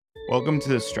Welcome to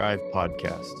the Strive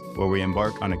podcast, where we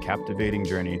embark on a captivating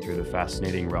journey through the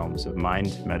fascinating realms of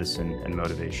mind, medicine, and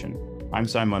motivation. I'm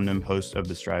Simon Mundham, host of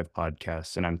the Strive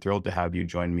podcast, and I'm thrilled to have you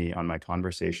join me on my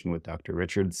conversation with Dr.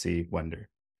 Richard C. Wender.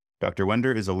 Dr.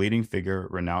 Wender is a leading figure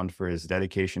renowned for his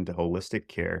dedication to holistic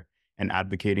care and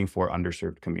advocating for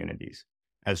underserved communities.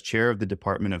 As chair of the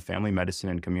Department of Family Medicine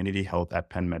and Community Health at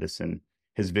Penn Medicine,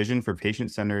 his vision for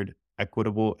patient-centered,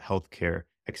 equitable healthcare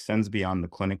extends beyond the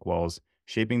clinic walls,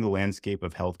 shaping the landscape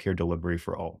of healthcare delivery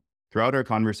for all. Throughout our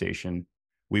conversation,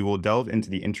 we will delve into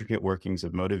the intricate workings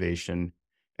of motivation,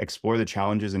 explore the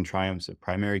challenges and triumphs of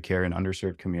primary care in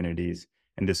underserved communities,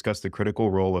 and discuss the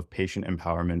critical role of patient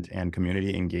empowerment and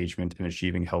community engagement in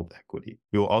achieving health equity.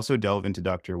 We will also delve into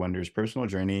Dr. Wender's personal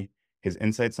journey, his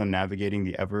insights on navigating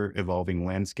the ever-evolving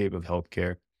landscape of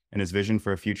healthcare, and his vision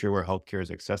for a future where healthcare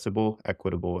is accessible,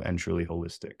 equitable, and truly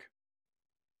holistic.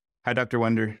 Hi, Dr.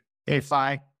 Wender. Hey,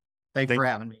 Fi. Thanks for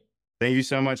having me. Thank you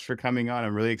so much for coming on.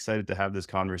 I'm really excited to have this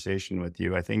conversation with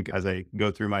you. I think as I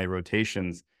go through my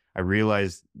rotations, I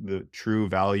realize the true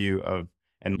value of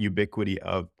and ubiquity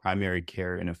of primary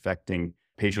care in affecting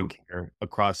patient care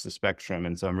across the spectrum.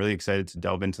 And so I'm really excited to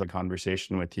delve into the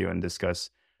conversation with you and discuss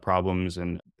problems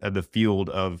and the field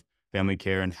of family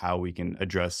care and how we can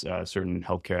address certain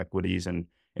healthcare equities and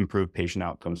improve patient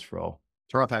outcomes for all.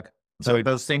 Terrific. So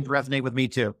those things resonate with me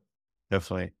too.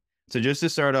 Definitely. So just to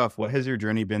start off, what has your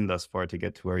journey been thus far to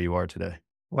get to where you are today?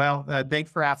 Well,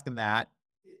 thanks for asking that.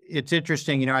 It's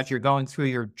interesting, as you're going through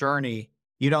your journey,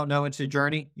 you don't know it's a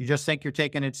journey. You just think you're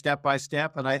taking it step by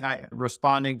step. And I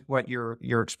responding to what you're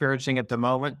experiencing at the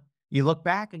moment, you look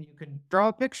back and you can draw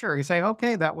a picture. You say,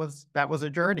 okay, that was a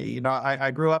journey. I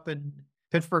grew up in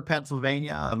Pittsburgh,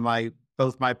 Pennsylvania.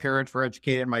 Both my parents were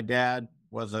educated. My dad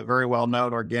was a very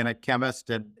well-known organic chemist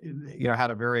and,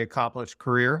 had a very accomplished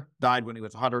career, died when he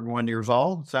was 101 years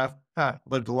old. So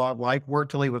lived a long life,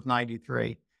 worked till he was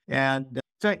 93. And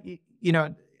so,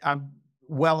 I'm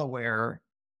well aware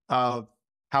of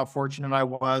how fortunate I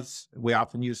was. We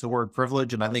often use the word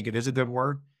privilege, and I think it is a good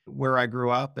word, where I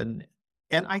grew up. And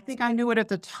I think I knew it at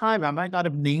the time. I might not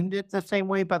have named it the same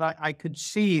way, but I could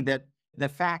see that the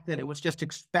fact that it was just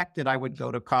expected I would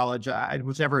go to college, I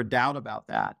was never a doubt about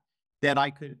that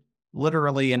I could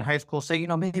literally in high school say,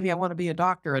 maybe I want to be a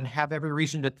doctor and have every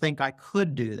reason to think I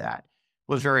could do that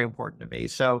was very important to me.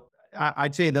 So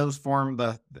I'd say those formed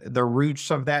the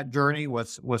roots of that journey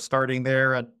was starting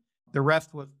there. And the rest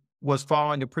was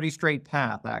following a pretty straight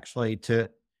path, actually, to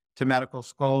medical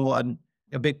school. And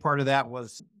a big part of that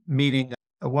was meeting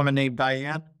a woman named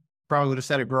Diane, probably would have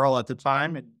said a girl at the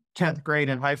time, in 10th grade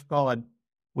in high school. And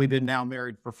we've been now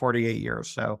married for 48 years.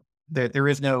 So there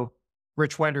is no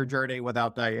Rich Wender journey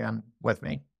without Diane with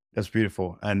me. That's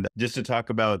beautiful. And just to talk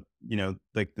about,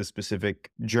 like the specific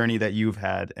journey that you've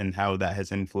had and how that has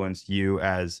influenced you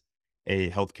as a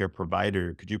healthcare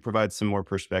provider, could you provide some more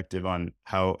perspective on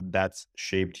how that's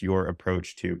shaped your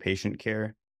approach to patient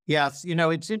care? Yes.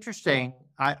 It's interesting.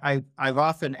 I've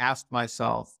often asked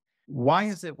myself, why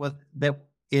is it that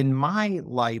in my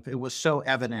life, it was so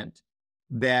evident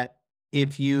that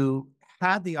if you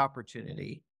had the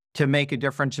opportunity to make a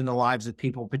difference in the lives of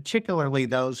people, particularly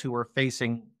those who are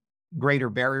facing greater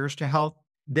barriers to health,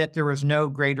 that there is no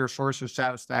greater source of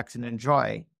satisfaction and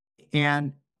joy.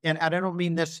 And I don't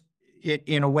mean this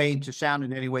in a way to sound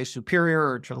in any way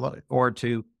superior or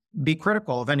to be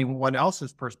critical of anyone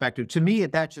else's perspective. To me,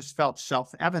 that just felt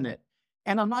self-evident.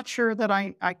 And I'm not sure that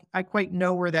I quite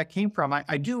know where that came from.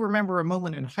 I do remember a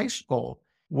moment in high school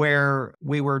where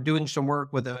we were doing some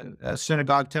work with a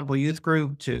synagogue temple youth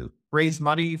group to raise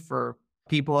money for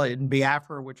people in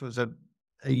Biafra, which was a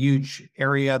huge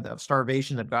area of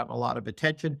starvation that got a lot of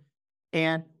attention.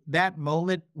 And that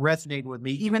moment resonated with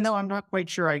me, even though I'm not quite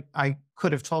sure I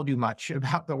could have told you much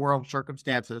about the world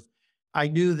circumstances. I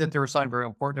knew that there was something very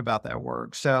important about that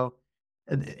work. So,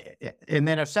 and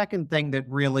then a second thing that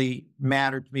really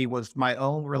mattered to me was my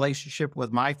own relationship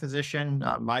with my physician,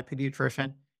 my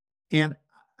pediatrician. And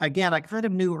again, I kind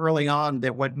of knew early on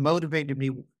that what motivated me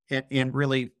and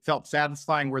really felt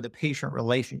satisfying were the patient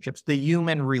relationships, the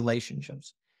human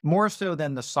relationships, more so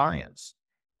than the science.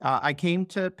 I came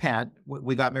to Penn.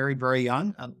 We got married very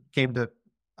young. I came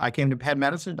to Penn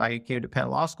Medicine. I came to Penn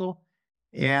Law School.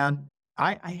 And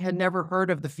I had never heard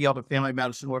of the field of family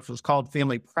medicine, which was called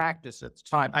family practice at the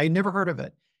time. I had never heard of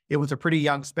it. It was a pretty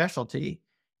young specialty.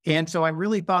 And so I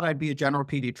really thought I'd be a general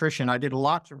pediatrician. I did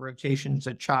lots of rotations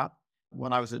at CHOP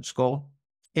when I was at school.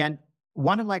 And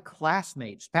one of my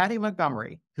classmates, Patty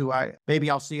Montgomery, who maybe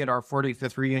I'll see at our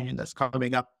 45th reunion that's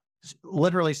coming up,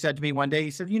 literally said to me one day,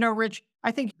 he said, Rich,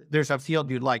 I think there's a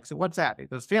field you'd like. So what's that? It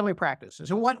goes family practice. I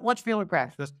said, what's family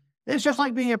practice? It's just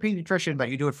like being a pediatrician, but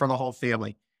you do it for the whole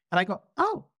family. And I go,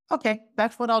 oh, okay,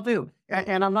 that's what I'll do.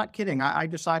 And I'm not kidding. I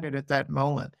decided at that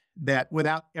moment that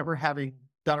without ever having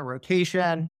done a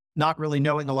rotation, not really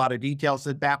knowing a lot of details,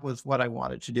 that that was what I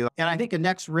wanted to do. And I think the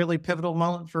next really pivotal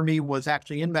moment for me was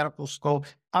actually in medical school.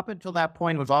 Up until that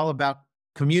point, it was all about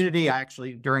community. I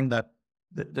actually, during the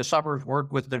summers,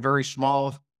 worked with the very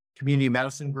small community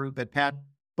medicine group at Penn.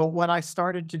 But when I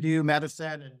started to do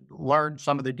medicine and learn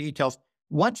some of the details,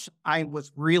 once I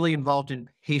was really involved in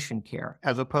patient care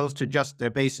as opposed to just the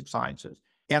basic sciences,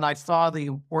 and I saw the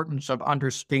importance of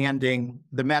understanding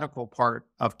the medical part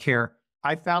of care,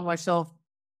 I found myself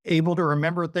able to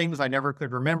remember things I never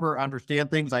could remember,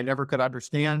 understand things I never could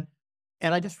understand.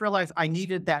 And I just realized I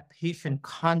needed that patient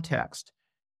context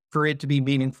for it to be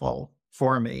meaningful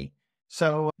for me.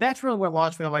 So that's really what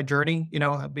launched me on my journey,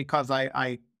 because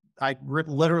I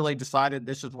literally decided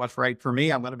this is what's right for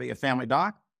me. I'm going to be a family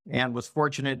doc, and was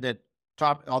fortunate that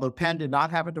although Penn did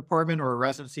not have a department or a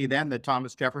residency then, that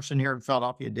Thomas Jefferson here in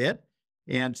Philadelphia did,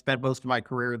 and spent most of my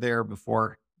career there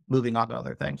before moving on to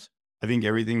other things. I think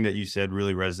everything that you said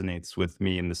really resonates with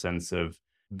me in the sense of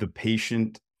the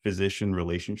patient-physician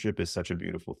relationship is such a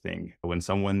beautiful thing. When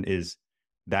someone is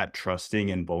that trusting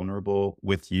and vulnerable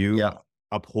with you, Yeah.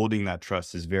 upholding that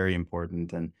trust is very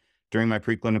important. And during my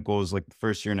preclinicals, like the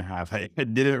first year and a half, I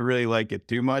didn't really like it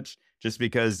too much just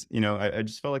because, I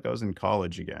just felt like I was in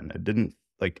college again.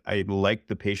 I liked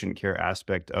the patient care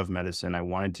aspect of medicine. I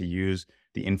wanted to use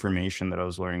the information that I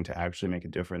was learning to actually make a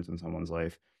difference in someone's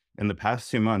life. In the past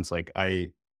 2 months,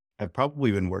 I've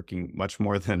probably been working much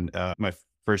more than my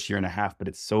first year and a half, but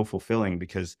it's so fulfilling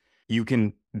because you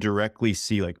can directly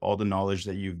see like all the knowledge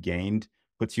that you've gained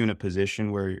puts you in a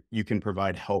position where you can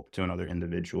provide help to another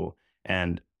individual,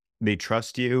 and they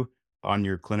trust you on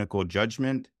your clinical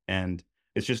judgment. And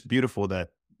it's just beautiful that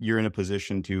you're in a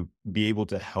position to be able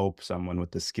to help someone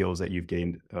with the skills that you've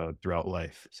gained throughout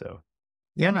life. So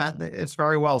Yeah, it's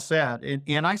very well said.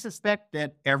 And I suspect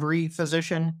that every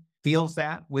physician feels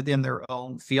that within their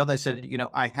own field. They said,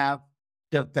 I have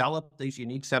developed these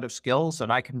unique set of skills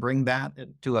and I can bring that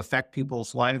to affect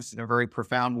people's lives in a very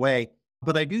profound way.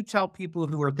 But I do tell people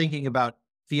who are thinking about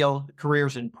field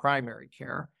careers in primary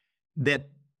care that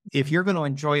if you're going to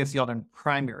enjoy a field in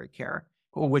primary care,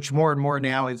 which more and more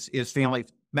now is family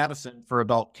medicine for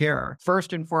adult care,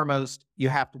 first and foremost, you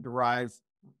have to derive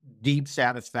deep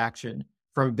satisfaction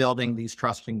from building these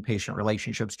trusting patient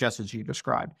relationships, just as you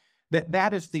described.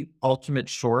 That is the ultimate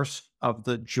source of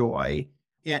the joy.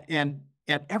 And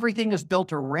everything is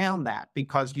built around that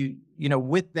because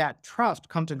with that trust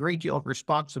comes a great deal of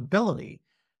responsibility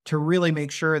to really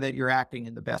make sure that you're acting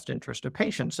in the best interest of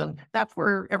patients. And that's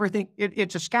where everything,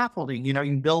 it's a scaffolding. You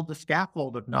build the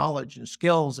scaffold of knowledge and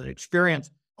skills and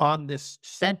experience on this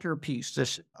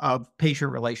centerpiece of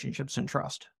patient relationships and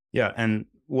trust. yeah, and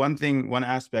one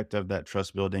aspect of that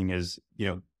trust building is,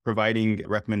 providing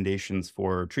recommendations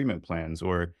for treatment plans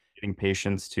or getting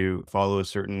patients to follow a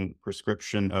certain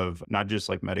prescription of not just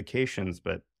like medications,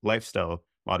 but lifestyle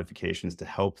modifications to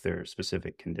help their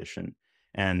specific condition.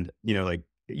 And,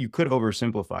 you could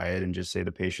oversimplify it and just say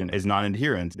the patient is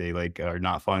non-adherent. They are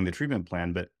not following the treatment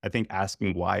plan. But I think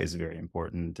asking why is very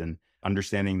important, and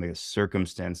understanding the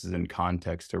circumstances and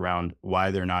context around why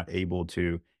they're not able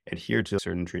to adhere to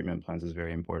certain treatment plans is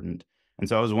very important. And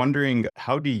so I was wondering,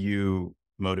 how do you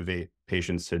motivate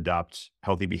patients to adopt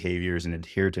healthy behaviors and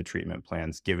adhere to treatment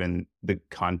plans, given the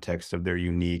context of their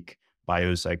unique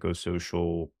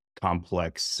biopsychosocial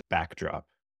complex backdrop?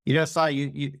 Sai,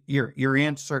 your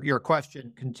answer, your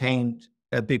question contained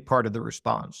a big part of the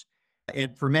response.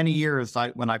 And for many years,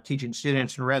 when I'm teaching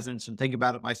students and residents and think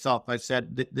about it myself, I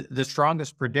said the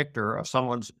strongest predictor of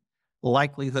someone's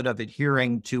likelihood of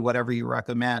adhering to whatever you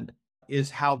recommend is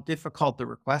how difficult the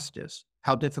request is,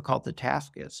 how difficult the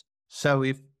task is. So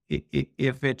if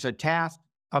it's a task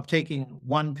of taking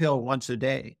one pill once a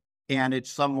day, and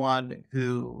it's someone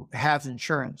who has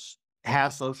insurance,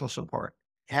 has social support,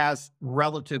 has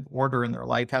relative order in their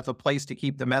life, has a place to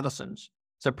keep the medicines,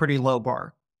 it's a pretty low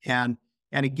bar. And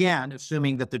again,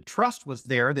 assuming that the trust was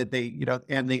there, that they,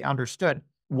 and they understood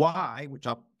why, which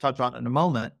I'll touch on in a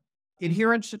moment,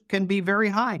 adherence can be very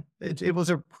high. It was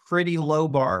a pretty low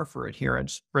bar for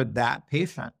adherence for that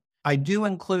patient. I do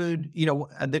include,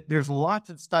 there's lots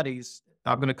of studies.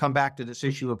 I'm going to come back to this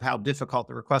issue of how difficult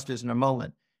the request is in a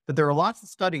moment. But there are lots of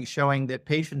studies showing that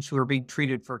patients who are being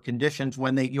treated for conditions,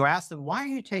 when you ask them, why are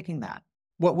you taking that?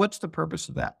 What's the purpose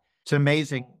of that? It's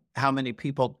amazing how many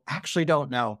people actually don't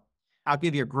know. I'll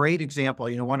give you a great example.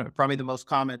 One of probably the most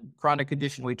common chronic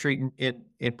condition we treat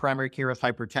in primary care is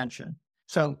hypertension.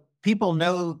 So people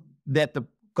know that the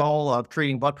goal of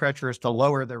treating blood pressure is to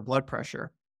lower their blood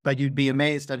pressure, but you'd be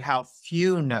amazed at how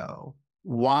few know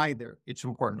why it's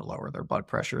important to lower their blood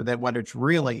pressure, that what it's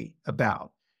really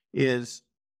about is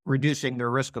reducing their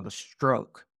risk of a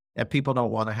stroke, that people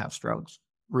don't want to have strokes,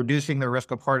 reducing their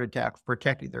risk of heart attacks,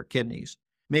 protecting their kidneys,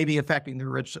 maybe affecting the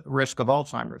risk of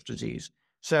Alzheimer's disease.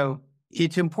 So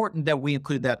it's important that we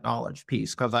include that knowledge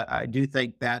piece, because I do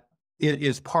think that it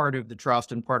is part of the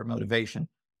trust and part of motivation.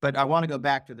 But I want to go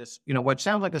back to this, what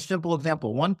sounds like a simple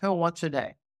example, one pill once a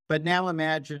day. But now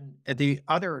imagine at the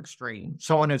other extreme,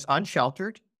 someone who's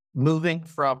unsheltered, moving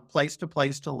from place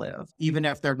to live, even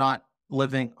if they're not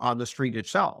living on the street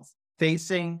itself,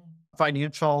 facing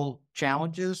financial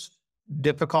challenges,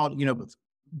 difficult,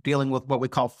 dealing with what we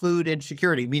call food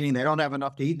insecurity, meaning they don't have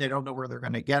enough to eat, they don't know where they're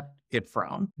going to get it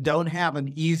from, don't have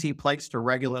an easy place to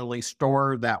regularly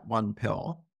store that one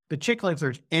pill, particularly if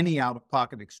there's any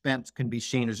out-of-pocket expense, can be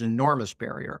seen as an enormous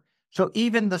barrier. So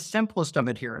even the simplest of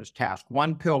adherence tasks,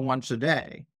 one pill once a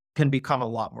day, can become a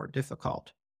lot more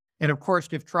difficult. And of course,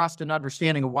 if trust and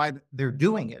understanding of why they're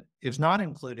doing it is not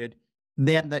included,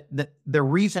 then the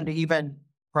reason to even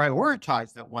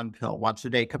prioritize that one pill once a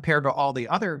day compared to all the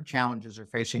other challenges they're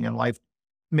facing in life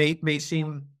may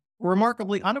seem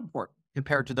remarkably unimportant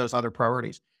compared to those other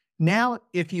priorities. Now,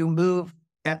 if you move,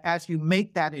 as you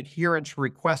make that adherence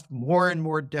request more and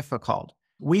more difficult,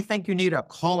 we think you need a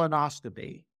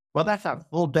colonoscopy. Well, that's a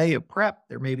full day of prep.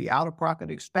 There may be out-of-pocket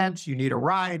expense. You need a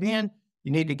ride in.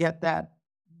 You need to get the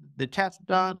test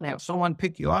done, have someone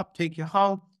pick you up, take you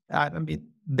home.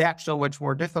 That's so much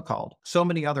more difficult. So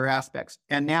many other aspects.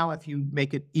 And now if you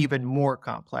make it even more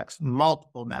complex,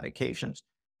 multiple medications,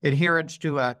 adherence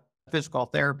to a physical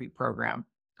therapy program,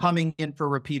 coming in for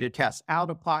repeated tests,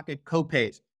 out-of-pocket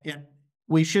copays. And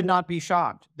we should not be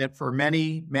shocked that for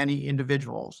many, many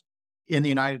individuals in the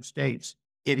United States,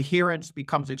 adherence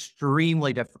becomes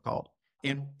extremely difficult.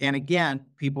 And again,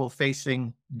 people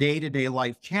facing day-to-day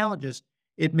life challenges,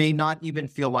 it may not even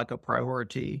feel like a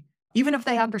priority. Even if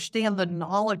they understand the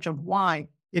knowledge of why,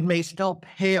 it may still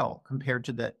pale compared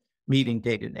to the meeting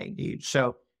day-to-day needs.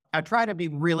 So I try to be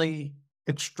really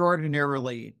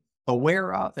extraordinarily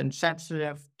aware of and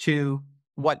sensitive to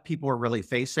what people are really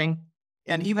facing.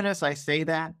 And even as I say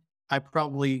that, I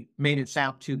probably made it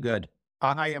sound too good.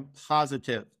 I am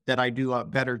positive that I do a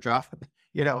better job.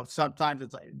 Sometimes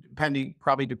it's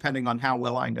depending on how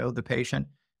well I know the patient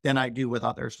than I do with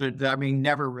others. I mean,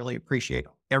 never really appreciate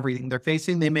everything they're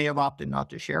facing. They may have opted not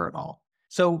to share it all.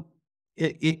 So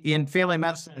in family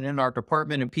medicine and in our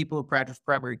department and people who practice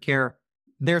primary care,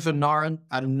 there's a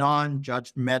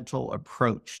non-judgmental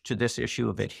approach to this issue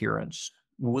of adherence.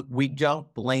 We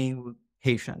don't blame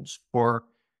patients for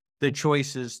the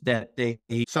choices that they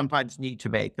sometimes need to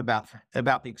make about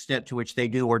the extent to which they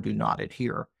do or do not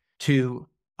adhere to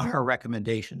our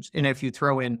recommendations. And if you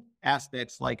throw in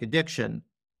aspects like addiction,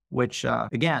 which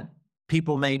again,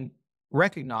 people may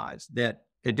recognize that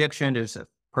addiction is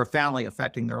profoundly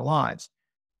affecting their lives,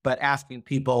 but asking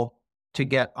people to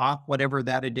get off whatever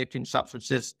that addicting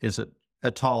substance is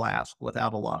a tall ask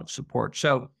without a lot of support.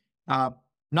 So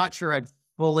not sure I'd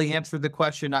fully answered the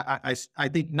question. I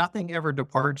think nothing ever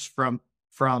departs from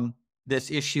this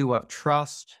issue of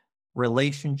trust,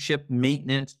 relationship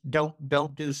maintenance.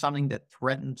 Don't do something that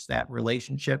threatens that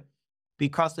relationship,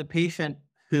 because the patient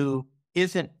who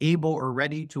isn't able or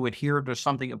ready to adhere to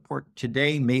something important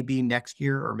today, maybe next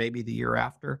year or maybe the year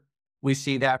after. We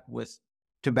see that with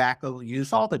tobacco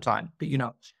use all the time. But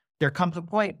there comes a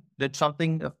point that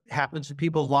something happens in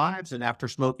people's lives, and after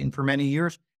smoking for many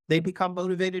years, they become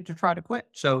motivated to try to quit.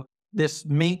 So this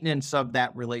maintenance of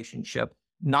that relationship,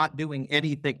 not doing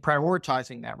anything,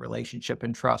 prioritizing that relationship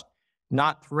and trust,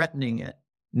 not threatening it,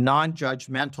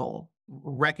 non-judgmental,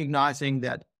 recognizing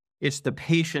that it's the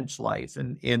patient's life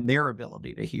and their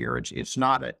ability to hear. It's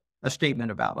not a statement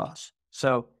about us.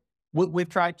 So we've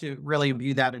tried to really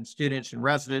imbue that in students and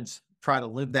residents, try to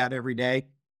live that every day.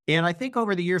 And I think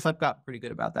over the years, I've gotten pretty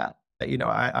good about that.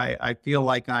 I feel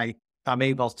like I'm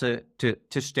able to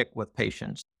stick with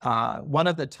patients. One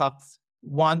of the tough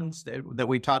ones that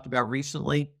we talked about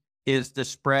recently is the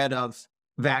spread of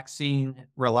vaccine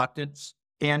reluctance.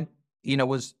 And,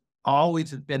 was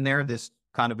always been there, this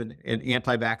kind of an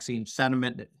anti-vaccine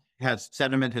sentiment has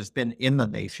been in the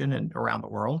nation and around the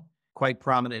world, quite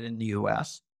prominent in the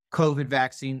US. COVID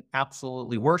vaccine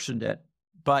absolutely worsened it.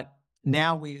 But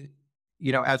now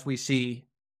as we see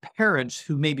parents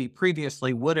who maybe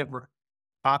previously would have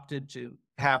opted to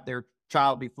have their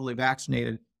child be fully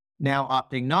vaccinated, now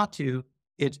opting not to,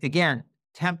 it's again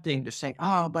tempting to say,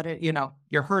 oh, but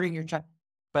you're hurting your child.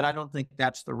 But I don't think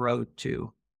that's the road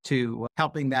to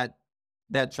helping that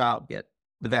child get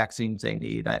the vaccines they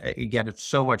need. Again, it's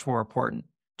so much more important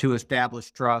to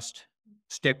establish trust,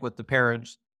 stick with the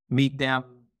parents, meet them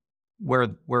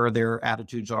where their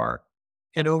attitudes are.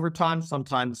 And over time,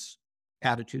 sometimes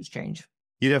attitudes change.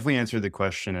 You definitely answered the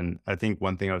question. And I think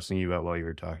one thing I was thinking about while you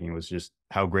were talking was just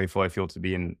how grateful I feel to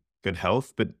be in good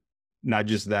health. But not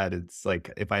just that, it's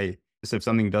like if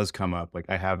something does come up, like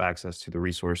I have access to the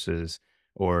resources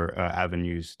or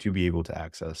avenues to be able to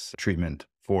access treatment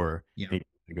for Yeah. me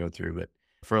to go through. But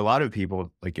for a lot of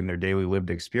people, like in their daily lived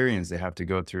experience, they have to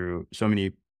go through so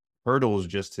many hurdles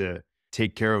just to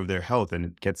take care of their health. And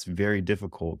it gets very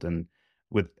difficult. And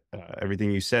with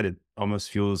everything you said, it almost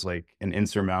feels like an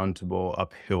insurmountable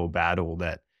uphill battle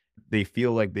that they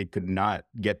feel like they could not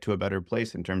get to a better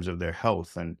place in terms of their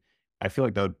health. And I feel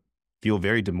like that would feel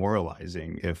very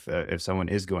demoralizing if someone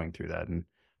is going through that. And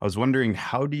I was wondering,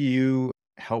 how do you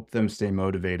help them stay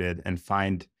motivated and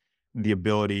find the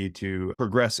ability to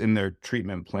progress in their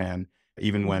treatment plan,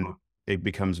 even when it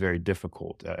becomes very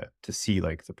difficult to see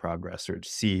like the progress or to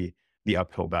see the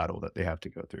uphill battle that they have to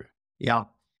go through? Yeah.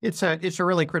 It's a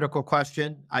really critical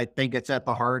question. I think it's at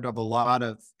the heart of a lot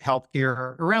of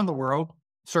healthcare around the world,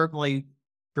 certainly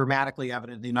dramatically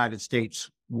evident in the United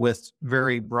States with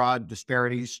very broad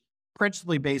disparities,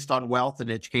 principally based on wealth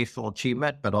and educational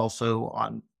achievement, but also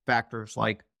on factors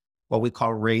like what we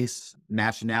call race,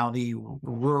 nationality,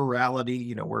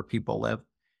 rurality, where people live.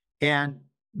 And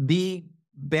the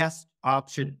best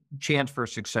chance for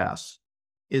success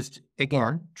is to,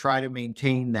 again, try to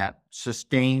maintain that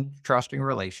sustained, trusting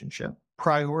relationship,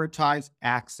 prioritize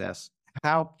access.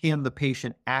 How can the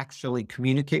patient actually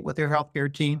communicate with their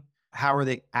healthcare team? How are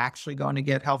they actually going to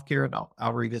get healthcare? And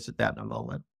I'll revisit that in a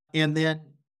moment. And then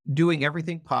doing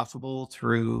everything possible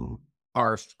through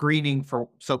our screening for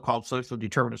so-called social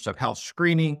determinants of health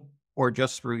screening, or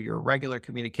just through your regular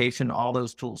communication, all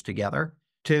those tools together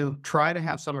to try to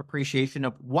have some appreciation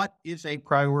of what is a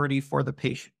priority for the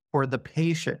patient.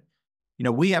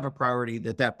 We have a priority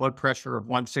that blood pressure of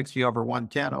 160 over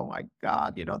 110, oh my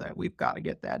God, that we've got to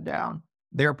get that down.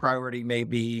 Their priority may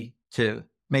be to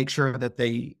make sure that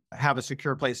they have a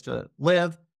secure place to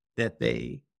live, that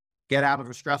they get out of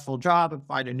a stressful job and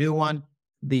find a new one.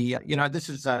 This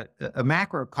is a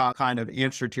macro kind of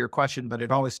answer to your question, but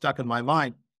it always stuck in my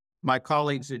mind. My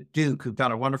colleagues at Duke, who've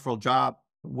done a wonderful job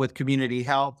with community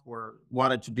health,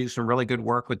 wanted to do some really good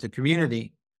work with the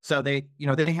community. So they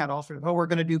had all sorts of, we're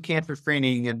going to do cancer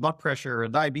screening and blood pressure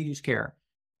and diabetes care.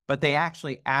 But they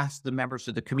actually asked the members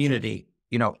of the community,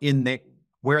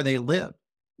 where they live,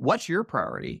 what's your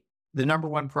priority? The number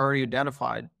one priority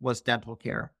identified was dental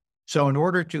care. So in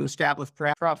order to establish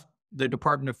trust, the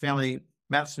Department of Family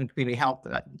Medicine and Community Health,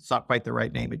 it's not quite the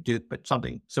right name at Duke, but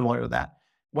something similar to that,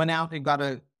 went out and got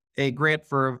a grant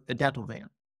for a dental van.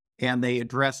 And they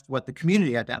addressed what the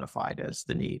community identified as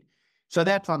the need. So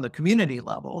that's on the community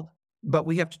level, but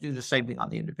we have to do the same thing on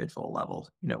the individual level.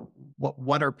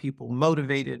 What are people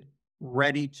motivated,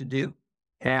 ready to do?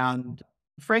 And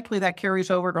frankly, that carries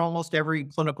over to almost every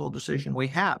clinical decision we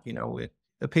have. With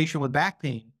a patient with back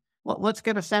pain, well, let's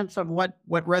get a sense of what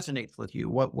resonates with you,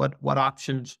 what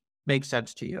options make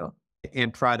sense to you,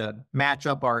 and try to match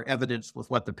up our evidence with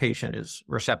what the patient is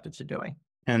receptive to doing.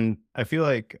 And I feel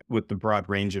like with the broad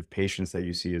range of patients that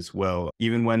you see as well,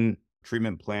 even when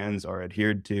treatment plans are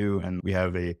adhered to and we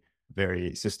have a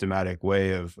very systematic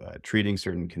way of treating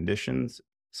certain conditions,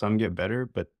 some get better,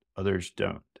 but others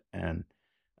don't. And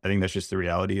I think that's just the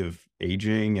reality of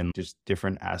aging and just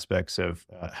different aspects of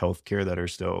healthcare that are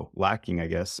still lacking, I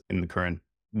guess, in the current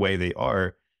way they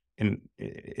are in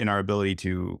our ability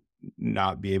to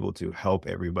not be able to help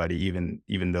everybody,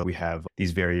 even though we have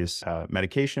these various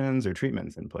medications or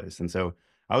treatments in place. And so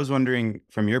I was wondering,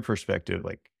 from your perspective,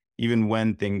 like even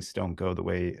when things don't go the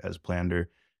way as planned or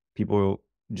people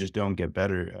just don't get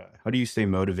better, how do you stay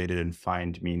motivated and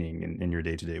find meaning in your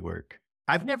day-to-day work?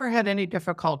 I've never had any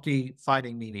difficulty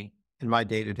finding meaning in my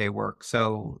day-to-day work.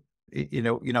 So,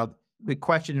 the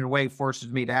question in a way forces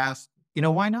me to ask,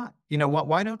 why not?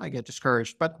 Why don't I get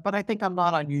discouraged? But I think I'm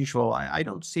not unusual. I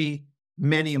don't see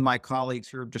many of my colleagues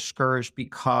who are discouraged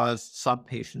because some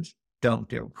patients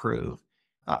don't improve.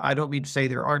 I don't mean to say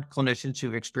there aren't clinicians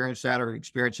who've experienced that or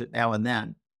experience it now and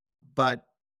then, but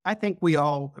I think we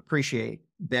all appreciate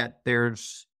that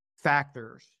there's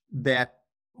factors that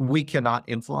we cannot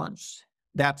influence.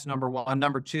 That's number one.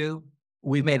 Number two,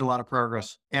 we've made a lot of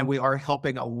progress and we are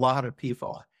helping a lot of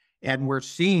people. And we're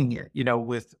seeing it,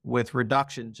 with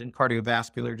reductions in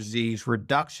cardiovascular disease,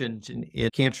 reductions in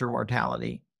cancer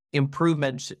mortality,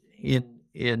 improvements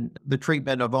in the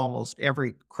treatment of almost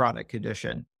every chronic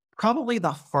condition. Probably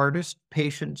the hardest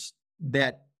patients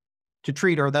to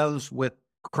treat are those with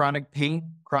chronic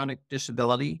pain, chronic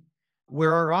disability,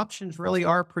 where our options really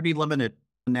are pretty limited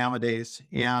nowadays.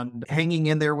 And hanging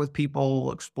in there with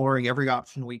people, exploring every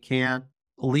option we can,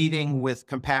 leading with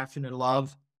compassion and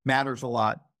love matters a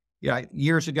lot. Yeah,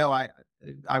 years ago,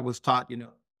 I was taught,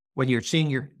 when you're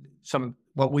seeing some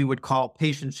what we would call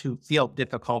patients who feel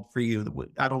difficult for you.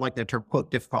 I don't like that term,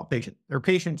 quote, difficult patient. They're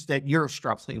patients that you're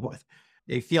struggling with.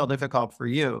 They feel difficult for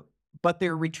you, but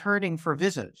they're returning for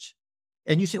visits.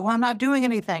 And you say, well, I'm not doing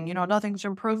anything. Nothing's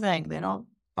improving. They don't,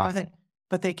 nothing,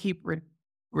 but they keep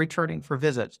returning for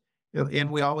visits.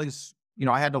 And we always,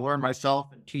 I had to learn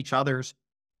myself and teach others,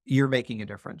 you're making a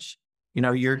difference.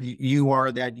 You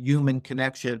are that human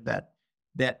connection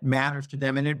that matters to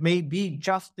them. And it may be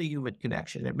just the human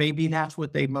connection. It may be that's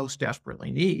what they most desperately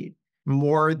need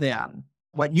more than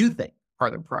what you think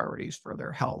are the priorities for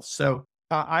their health. So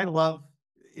I love,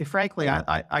 frankly,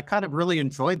 I kind of really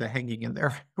enjoy the hanging in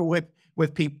there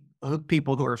with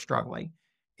people who are struggling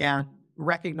and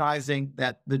recognizing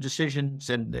that the decisions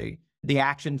and the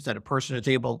actions that a person is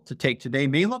able to take today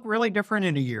may look really different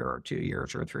in a year or 2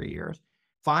 years or 3 years.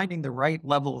 Finding the right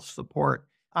level of support.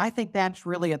 I think that's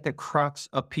really at the crux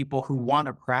of people who want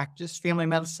to practice family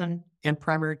medicine and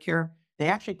primary care. They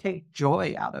actually take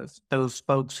joy out of those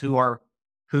folks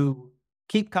who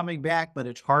keep coming back, but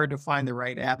it's hard to find the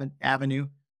right avenue.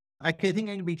 I think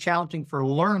it can be challenging for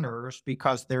learners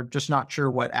because they're just not sure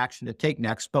what action to take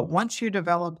next. But once you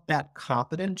develop that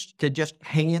competence to just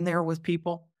hang in there with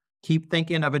people, keep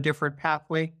thinking of a different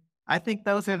pathway, I think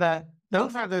those are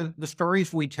the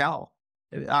stories we tell.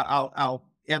 I'll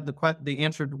end the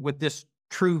answer with this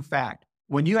true fact.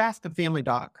 When you ask a family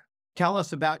doc, tell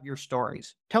us about your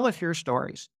stories. Tell us your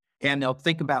stories. And they'll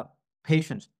think about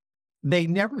patients. They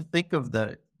never think of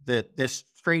this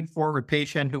straightforward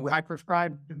patient who I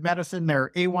prescribed medicine,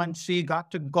 their A1C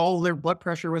got to goal, their blood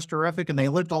pressure was terrific, and they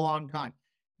lived a long time.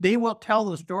 They will tell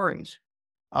the stories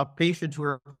of patients who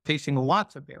are facing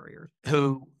lots of barriers,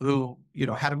 who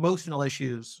had emotional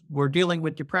issues, were dealing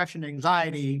with depression,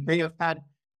 anxiety, may have had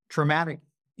traumatic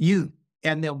youth,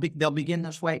 and they'll begin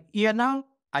this way.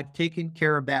 I've taken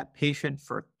care of that patient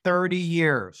for 30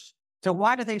 years. So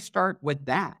why do they start with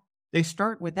that? They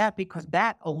start with that because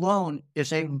that alone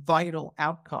is a vital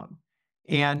outcome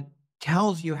and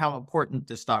tells you how important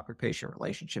this doctor-patient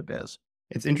relationship is.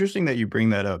 It's interesting that you bring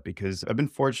that up because I've been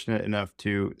fortunate enough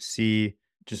to see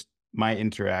just my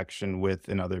interaction with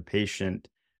another patient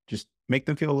just make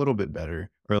them feel a little bit better,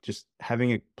 or just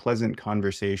having a pleasant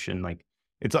conversation. Like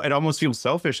it almost feels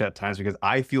selfish at times because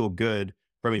I feel good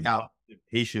from a positive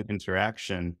patient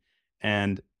interaction,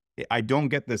 and I don't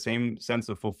get the same sense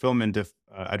of fulfillment if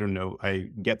I don't know, I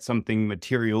get something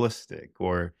materialistic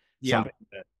or something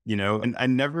that, and I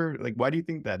never like, why do you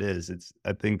think that is?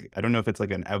 I don't know if it's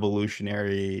like an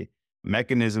evolutionary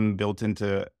mechanism built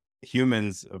into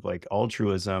humans of like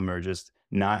altruism, or just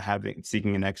not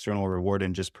seeking an external reward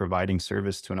and just providing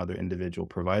service to another individual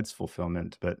provides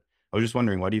fulfillment. But I was just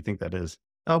wondering, why do you think that is?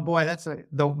 Oh boy,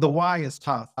 the why is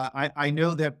tough. I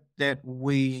know that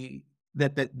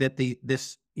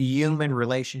this human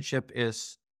relationship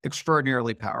is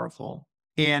extraordinarily powerful,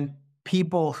 and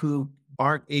people who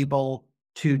aren't able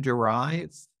to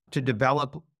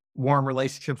develop warm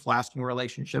relationships, lasting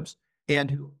relationships, and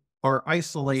who are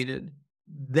isolated,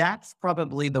 that's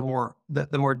probably the more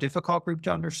difficult group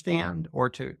to understand or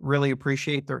to really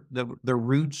appreciate the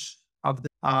roots of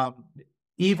the.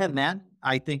 Even then,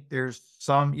 I think there's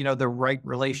some, the right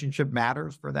relationship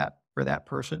matters for that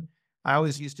person. I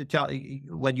always used to tell,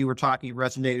 when you were talking,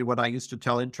 resonated what I used to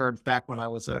tell interns back when I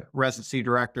was a residency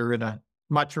director in a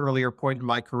much earlier point in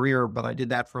my career, but I did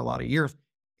that for a lot of years.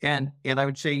 And I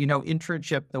would say,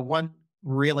 internship, the one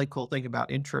really cool thing about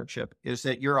internship is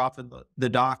that you're often the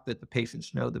doc that the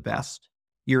patients know the best.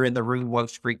 You're in the room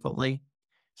most frequently.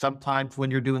 Sometimes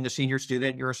when you're doing the senior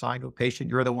student, you're assigned to a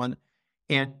patient, you're the one.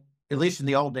 And at least in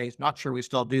the old days, not sure we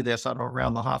still do this, I don't know,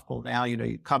 around the hospital now,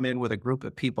 you come in with a group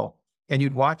of people and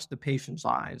you'd watch the patient's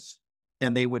eyes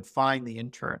and they would find the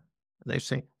intern. They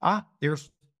say,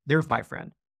 there's my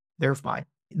friend.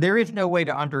 There is no way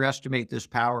to underestimate this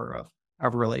power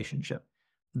of relationship.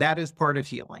 That is part of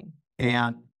healing.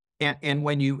 And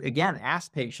when you, again,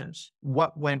 ask patients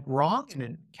what went wrong in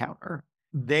an encounter,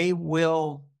 they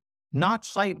will not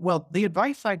cite, well, the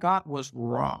advice I got was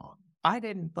wrong. I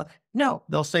didn't, but no,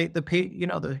 they'll say the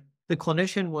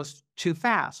clinician was too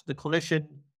fast. The clinician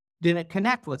didn't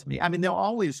connect with me. I mean, they'll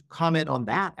always comment on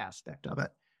that aspect of it.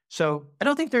 So I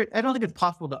don't think it's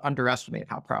possible to underestimate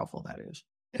how powerful that is.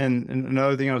 And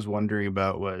another thing I was wondering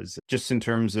about was just in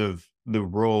terms of the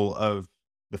role of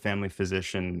the family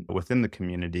physician within the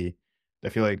community. I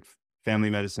feel like family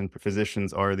medicine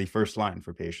physicians are the first line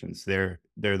for patients. They're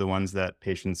the ones that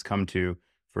patients come to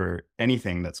for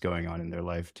anything that's going on in their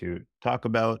life to talk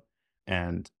about.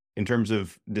 And in terms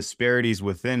of disparities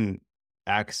within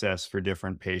access for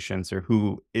different patients or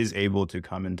who is able to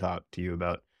come and talk to you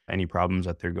about any problems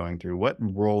that they're going through, what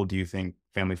role do you think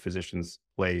family physicians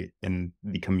play in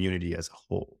the community as a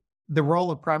whole? The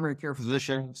role of primary care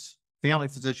physicians,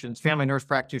 family nurse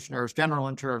practitioners, general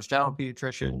internists, dental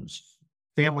pediatricians,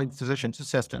 family physicians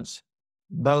assistants,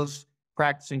 those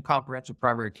practicing comprehensive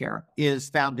primary care is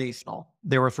foundational.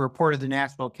 There was a report of the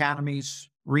National Academies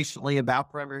recently about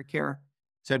primary care,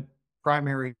 said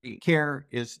primary care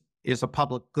is a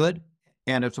public good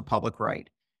and it's a public right.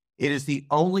 It is the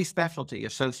only specialty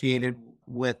associated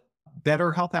with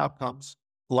better health outcomes,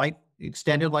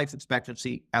 extended life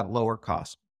expectancy at lower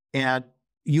cost. And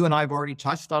you and I have already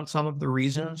touched on some of the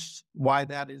reasons why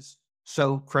that is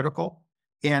so critical.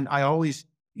 And I always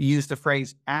use the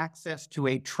phrase access to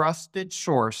a trusted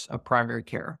source of primary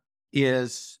care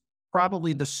is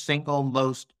probably the single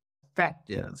most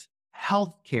effective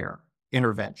healthcare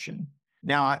intervention.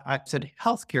 Now, I said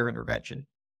healthcare intervention.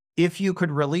 If you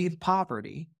could relieve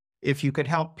poverty, if you could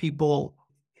help people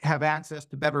have access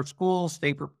to better schools,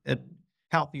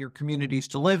 healthier communities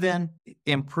to live in,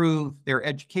 improve their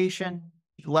education,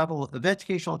 level of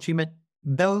educational achievement,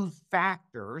 those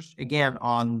factors, again,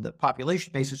 on the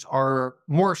population basis, are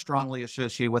more strongly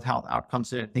associated with health outcomes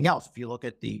than anything else. If you look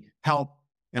at the health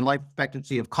and life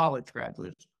expectancy of college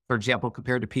graduates, for example,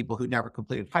 compared to people who never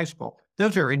completed high school,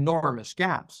 those are enormous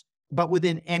gaps. But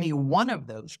within any one of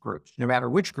those groups, no matter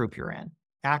which group you're in,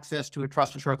 access to a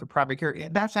trusted source of primary care,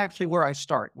 that's actually where I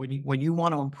start. When you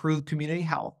want to improve community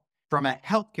health from a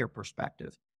healthcare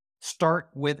perspective, start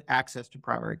with access to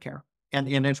primary care. And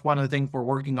it's one of the things we're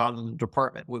working on in the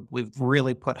department. We've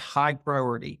really put high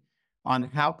priority on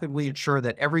how could we ensure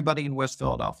that everybody in West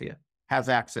Philadelphia has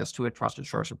access to a trusted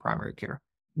source of primary care.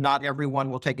 Not everyone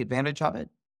will take advantage of it,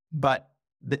 but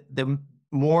the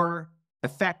more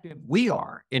effective we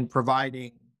are in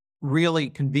providing really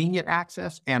convenient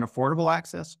access and affordable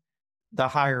access, the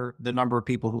higher the number of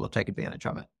people who will take advantage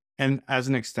of it. And as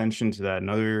an extension to that,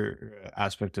 another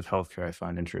aspect of healthcare I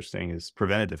find interesting is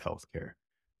preventative healthcare.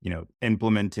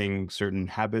 Implementing certain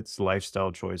habits,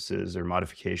 lifestyle choices, or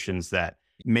modifications that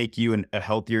make you a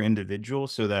healthier individual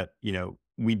so that,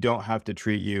 we don't have to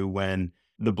treat you when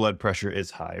the blood pressure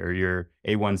is high or your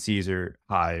A1Cs are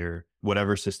high or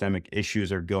whatever systemic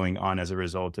issues are going on as a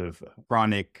result of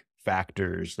chronic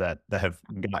factors that have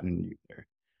gotten you there.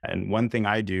 And one thing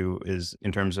I do is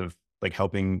in terms of like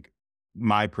helping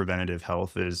my preventative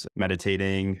health is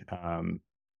meditating.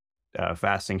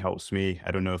 Fasting helps me.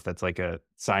 I don't know if that's like a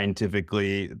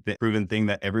scientifically proven thing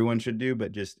that everyone should do,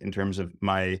 but just in terms of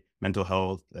my mental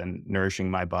health and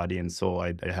nourishing my body and soul,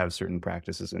 I have certain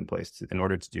practices in place in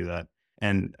order to do that.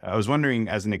 And I was wondering,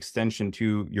 as an extension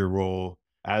to your role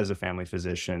as a family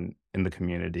physician in the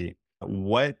community,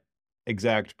 what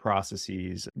exact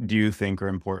processes do you think are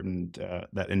important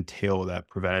that entail that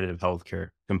preventative healthcare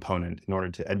component in order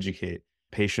to educate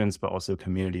patients, but also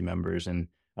community members and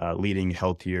leading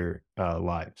healthier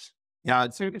lives? Yeah,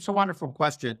 it's a wonderful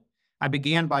question. I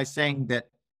began by saying that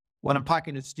when I'm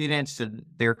talking to students and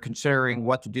they're considering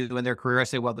what to do in their career, I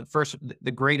say, well,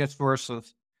 the greatest source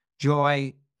of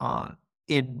joy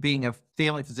in being a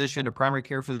family physician, a primary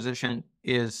care physician,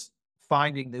 is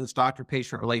finding those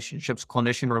doctor-patient relationships,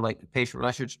 clinician-patient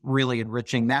relationships really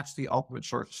enriching. That's the ultimate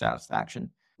source of satisfaction.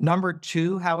 Number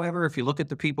two, however, if you look at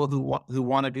the people who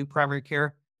want to do primary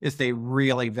care, is they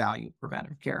really value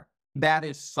preventive care. That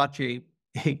is such a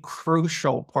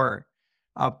crucial part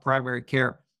of primary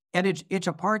care. And it's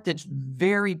a part that's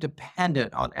very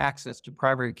dependent on access to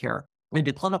primary care and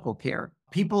to clinical care.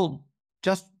 People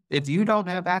if you don't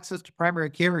have access to primary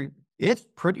care, it's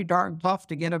pretty darn tough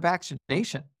to get a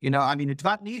vaccination. It's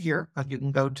gotten easier because you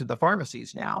can go to the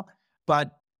pharmacies now,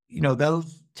 but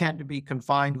those tend to be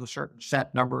confined to a certain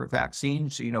set number of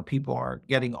vaccines. People are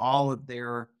getting all of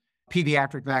their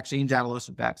pediatric vaccines,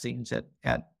 adolescent vaccines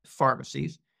at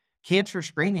pharmacies. Cancer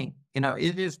screening,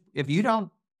 if you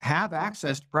don't have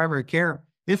access to primary care,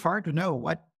 it's hard to know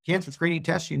what cancer screening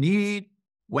tests you need,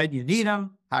 when you need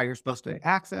them, how you're supposed to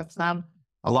access them.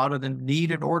 A lot of them need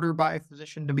an order by a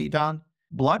physician to be done.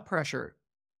 Blood pressure,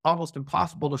 almost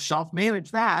impossible to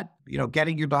self-manage that,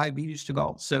 getting your diabetes to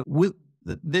go. So with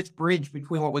this bridge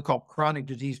between what we call chronic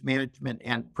disease management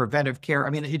and preventive care,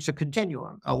 it's a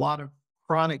continuum. A lot of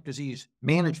chronic disease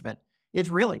management, it's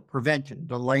really prevention,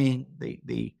 delaying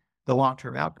the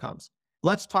long-term outcomes.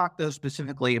 Let's talk, though,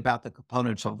 specifically about the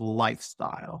components of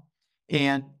lifestyle.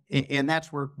 And that's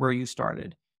where you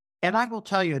started. And I will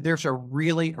tell you, there's a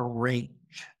range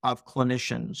of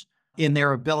clinicians in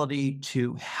their ability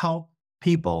to help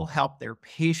people, help their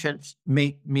patients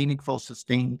make meaningful,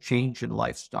 sustained change in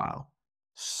lifestyle.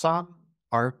 Some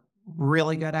are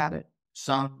really good at it.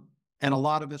 Some, and a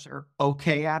lot of us are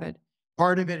okay at it.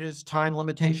 Part of it is time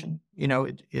limitation.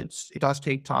 It does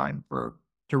take time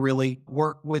to really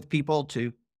work with people,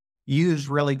 to use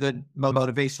really good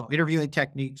motivational interviewing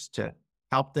techniques to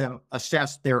help them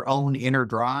assess their own inner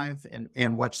drive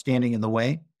and what's standing in the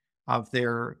way of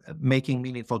their making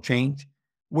meaningful change.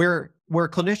 Where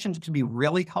clinicians can be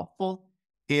really helpful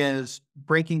is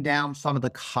breaking down some of the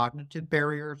cognitive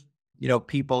barriers.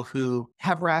 People who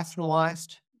have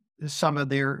rationalized some of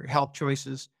their health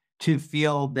choices to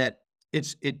feel that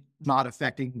it's not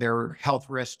affecting their health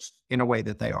risks in a way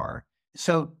that they are.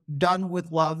 So done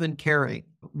with love and caring,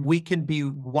 we can be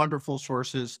wonderful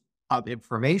sources of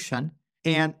information,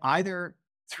 and either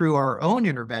through our own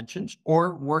interventions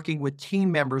or working with team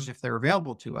members, if they're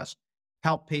available to us,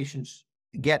 help patients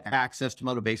get access to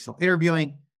motivational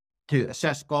interviewing, to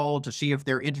assess goals, to see if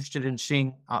they're interested in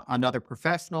seeing another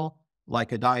professional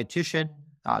like a dietitian,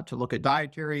 to look at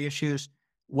dietary issues,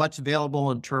 what's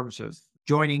available in terms of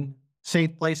joining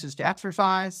safe places to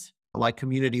exercise, like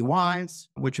Community Wise,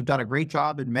 which have done a great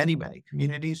job in many, many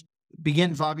communities.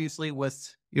 Begins obviously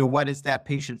with, what is that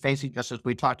patient facing, just as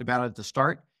we talked about at the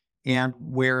start, and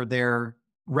where their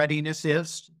readiness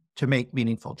is to make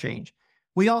meaningful change.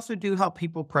 We also do help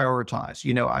people prioritize.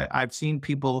 I've seen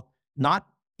people not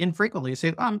infrequently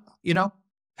say,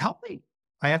 help me.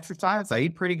 I exercise, I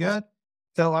eat pretty good,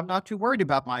 so I'm not too worried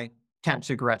about my 10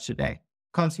 cigarettes a day.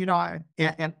 Because,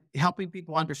 and helping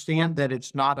people understand that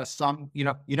it's not a sum, you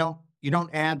don't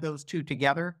add those two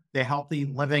together. The healthy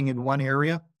living in one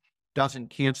area doesn't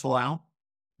cancel out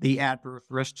the adverse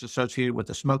risks associated with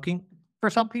the smoking. For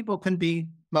some people can be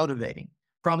motivating.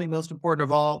 Probably most important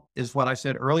of all is what I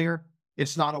said earlier.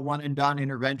 It's not a one and done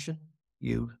intervention.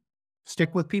 You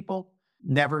stick with people,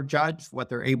 never judge what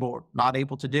they're able or not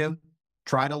able to do.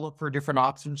 Try to look for different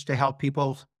options to help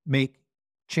people make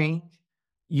change.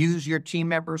 Use your team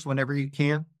members whenever you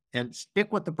can, and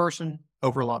stick with the person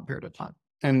over a long period of time.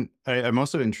 And I'm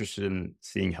also interested in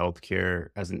seeing healthcare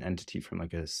as an entity from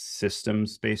like a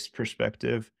systems-based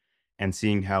perspective, and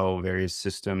seeing how various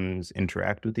systems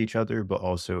interact with each other, but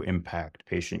also impact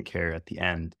patient care at the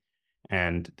end.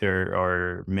 And there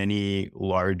are many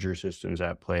larger systems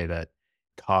at play that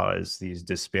cause these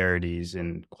disparities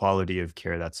in quality of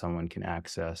care that someone can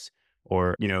access,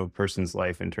 or, person's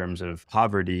life in terms of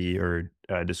poverty or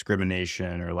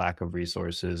discrimination or lack of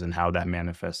resources, and how that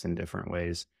manifests in different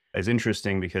ways. It's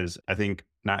interesting because I think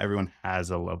not everyone has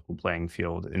a level playing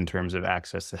field in terms of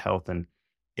access to health. And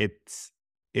it's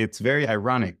very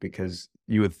ironic because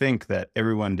you would think that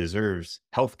everyone deserves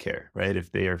healthcare, right?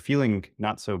 If they are feeling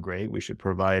not so great, we should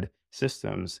provide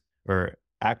systems or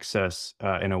access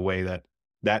in a way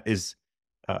that is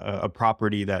a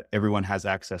property that everyone has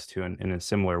access to in a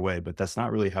similar way. But that's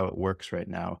not really how it works right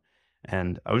now.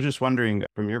 And I was just wondering,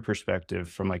 from your perspective,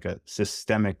 from like a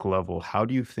systemic level, how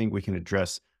do you think we can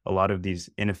address a lot of these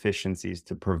inefficiencies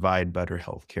to provide better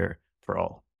healthcare for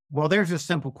all? Well, there's a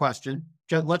simple question.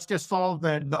 Let's just solve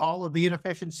all of the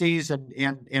inefficiencies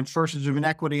and sources of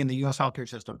inequity in the U.S. healthcare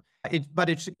system. It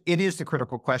is the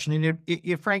critical question,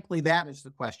 and frankly, that is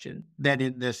the question that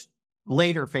in this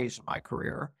later phase of my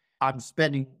career, I'm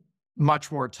spending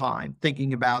much more time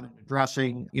thinking about and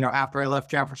addressing. After I left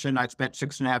Jefferson, I spent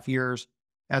 6.5 years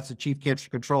as the chief cancer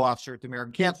control officer at the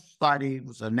American Cancer Society. It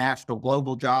was a national,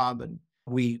 global job, and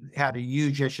we had a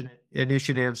huge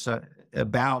initiatives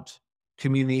about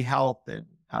community health and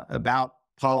about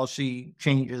policy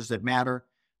changes that matter.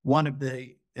 One of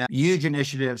the huge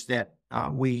initiatives that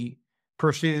we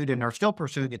pursued and are still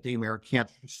pursuing at the American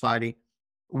Cancer Society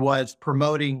was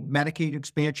promoting Medicaid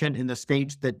expansion in the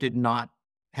states that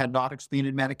had not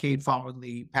expanded Medicaid following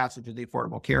the passage of the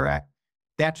Affordable Care Act.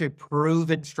 That's a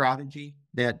proven strategy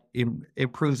that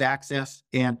improves access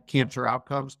and cancer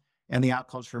outcomes and the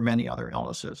outcomes for many other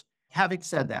illnesses. Having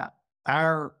said that,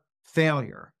 our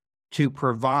failure to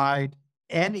provide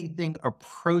anything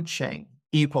approaching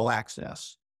equal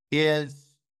access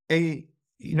is a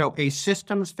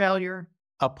systems failure,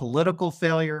 a political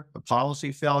failure, a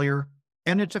policy failure,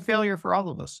 and it's a failure for all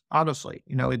of us. Honestly,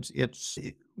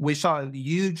 we saw a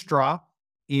huge drop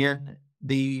in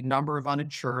the number of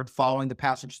uninsured following the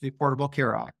passage of the Affordable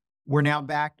Care Act. We're now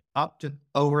back up to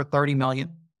over 30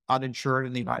 million uninsured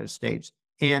in the United States.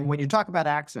 And when you talk about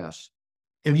access,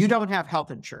 if you don't have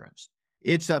health insurance,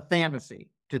 it's a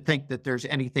fantasy to think that there's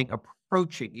anything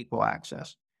approaching equal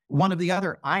access. One of the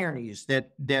other ironies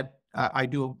that I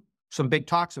do some big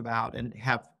talks about and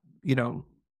have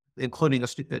including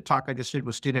a talk I just did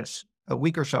with students a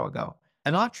week or so ago.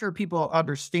 I'm not sure people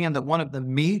understand that one of the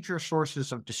major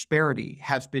sources of disparity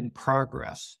has been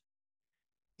progress.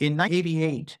 In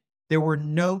 1988, there were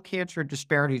no cancer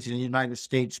disparities in the United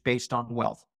States based on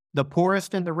wealth. The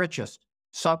poorest and the richest,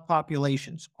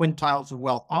 subpopulations, quintiles of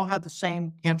wealth, all had the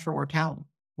same cancer mortality,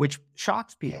 which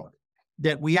shocks people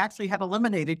that we actually had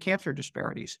eliminated cancer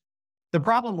disparities. The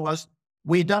problem was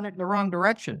we'd done it in the wrong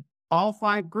direction. All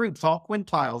 5 groups, all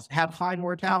quintiles, had high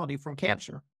mortality from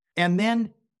cancer. And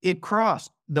then it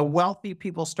crossed. The wealthy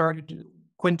people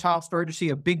quintiles started to see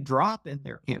a big drop in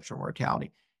their cancer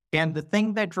mortality. And the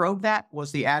thing that drove that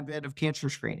was the advent of cancer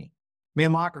screening,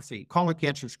 mammography, colon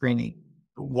cancer screening,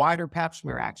 wider pap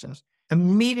smear access.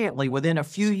 Immediately, within a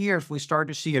few years, we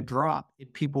started to see a drop in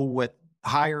people with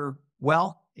higher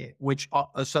wealth, which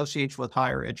associates with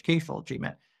higher educational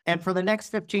achievement. And for the next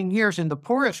 15 years, in the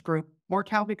poorest group,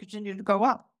 mortality continued to go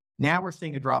up. Now we're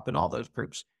seeing a drop in all those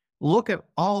groups. Look at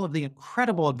all of the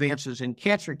incredible advances in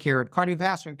cancer care,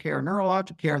 cardiovascular care,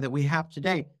 neurologic care that we have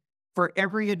today. For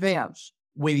every advance,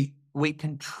 we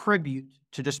contribute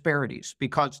to disparities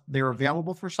because they're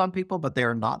available for some people, but they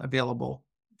are not available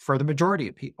for the majority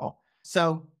of people.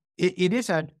 So it is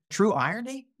a true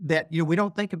irony that we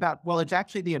don't think about, well, it's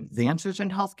actually the advances in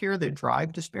healthcare that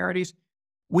drive disparities.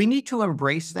 We need to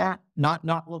embrace that,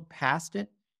 not look past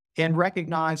it, and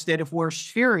recognize that if we're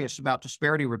serious about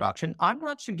disparity reduction, I'm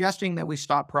not suggesting that we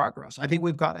stop progress. I think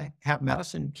we've got to have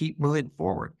medicine keep moving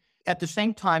forward. At the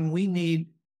same time, we need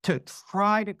to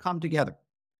try to come together.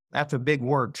 That's a big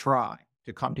word, try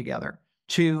to come together,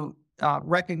 to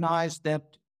recognize that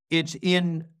it's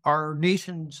in our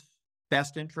nation's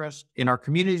best interest, in our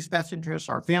community's best interest,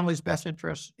 our family's best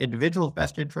interest, individuals'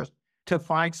 best interest, to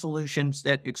find solutions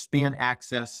that expand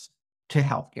access to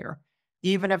healthcare.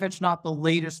 Even if it's not the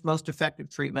latest, most effective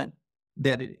treatment,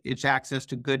 that it's access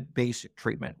to good basic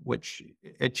treatment, which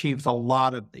achieves a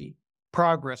lot of the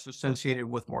progress associated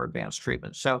with more advanced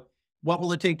treatment. So what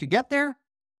will it take to get there?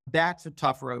 That's a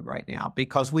tough road right now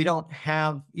because we don't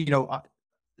have,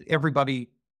 everybody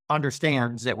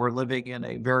understands that we're living in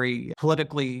a very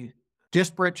politically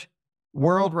disparate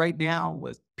world right now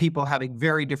with people having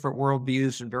very different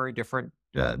worldviews and very different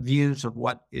views of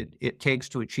what it takes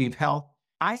to achieve health.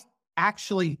 I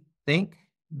actually think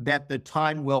that the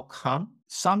time will come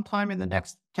sometime in the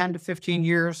next 10 to 15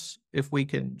 years, if we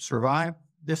can survive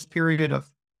this period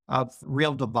of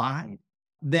real divide,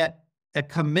 that a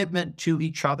commitment to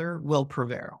each other will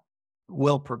prevail,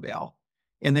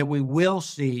 and that we will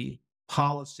see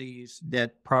policies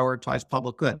that prioritize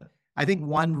public good. I think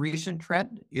one recent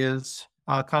trend is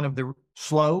kind of the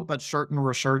slow but certain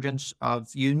resurgence of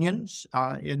unions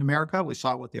in America. We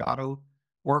saw what the auto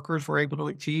workers were able to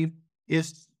achieve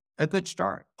is a good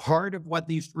start. Part of what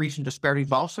these recent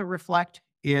disparities also reflect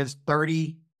is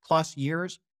 30 plus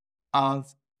years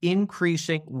of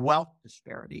increasing wealth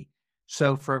disparity.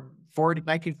 So from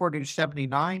 1940 to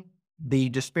 79, the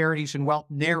disparities in wealth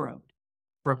narrowed.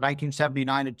 From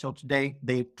 1979 until today,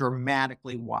 they've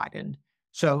dramatically widened.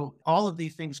 So all of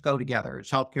these things go together.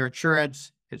 It's healthcare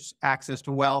insurance, it's access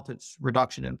to wealth, it's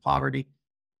reduction in poverty.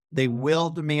 They will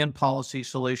demand policy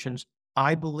solutions.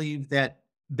 I believe that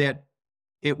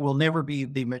it will never be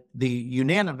the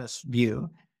unanimous view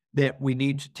that we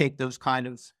need to take those kind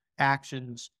of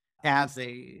actions as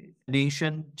a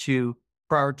nation to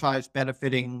prioritize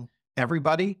benefiting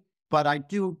everybody. But I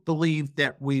do believe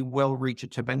that we will reach a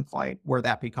tipping point where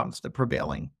that becomes the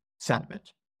prevailing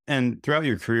sentiment. And throughout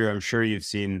your career, I'm sure you've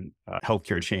seen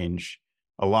healthcare change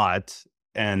a lot,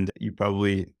 and you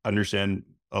probably understand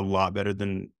a lot better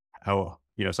than how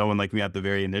someone like me at the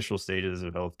very initial stages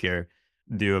of healthcare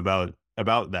do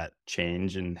about that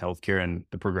change in healthcare and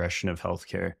the progression of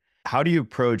healthcare. How do you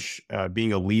approach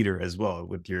being a leader as well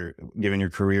given your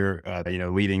career,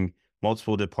 leading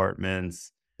multiple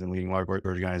departments and leading large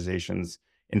organizations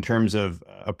in terms of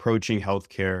approaching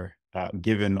healthcare,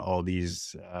 given all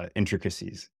these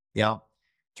intricacies? Yeah,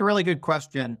 it's a really good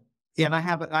question. And I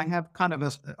have kind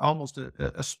of almost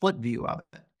a split view of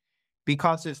it,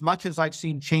 because as much as I've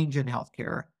seen change in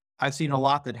healthcare, I've seen a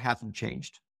lot that hasn't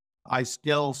changed. I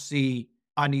still see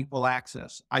unequal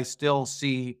access. I still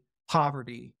see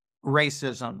poverty,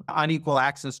 racism, unequal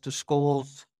access to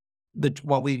schools,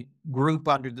 what we group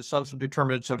under the social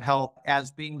determinants of health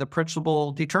as being the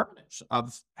principal determinants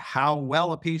of how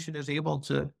well a patient is able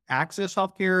to access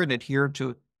healthcare and adhere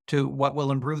to what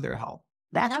will improve their health.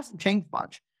 That hasn't changed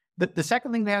much. The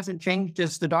second thing that hasn't changed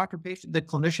is the doctor-patient, the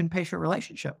clinician-patient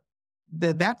relationship.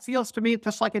 That feels to me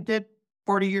just like it did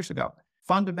 40 years ago.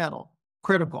 Fundamental,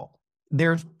 critical.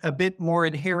 There's a bit more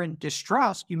inherent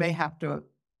distrust. You may have to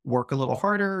work a little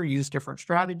harder, use different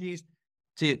strategies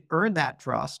to earn that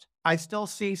trust. I still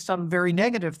see some very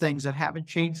negative things that haven't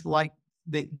changed, like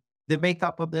the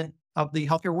makeup of the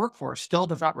healthcare workforce still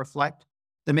does not reflect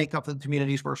the makeup of the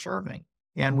communities we're serving.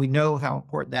 And we know how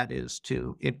important that is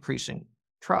to increasing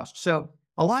trust. So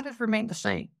a lot has remained the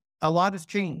same. A lot has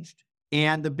changed.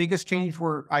 And the biggest change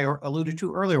I alluded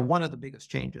to earlier, one of the biggest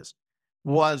changes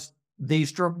was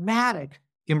these dramatic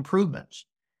improvements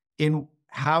in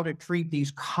how to treat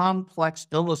these complex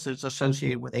illnesses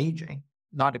associated with aging,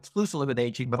 not exclusively with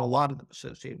aging, but a lot of them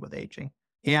associated with aging.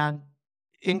 And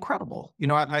incredible.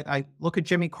 I look at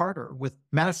Jimmy Carter with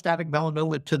metastatic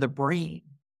melanoma to the brain,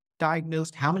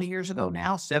 diagnosed how many years ago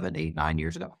now? 7, 8, 9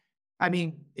 years ago. I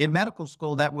mean, in medical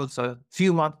school, that was a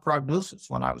few month prognosis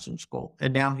when I was in school.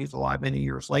 And now he's alive many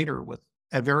years later with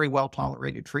a very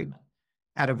well-tolerated treatment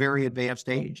at a very advanced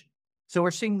age. So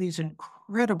we're seeing these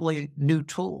incredibly new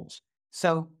tools.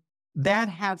 So that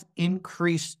has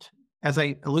increased, as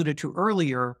I alluded to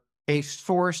earlier, a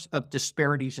source of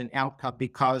disparities in outcome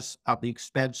because of the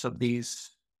expense of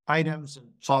these items, and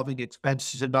solving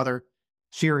expenses is another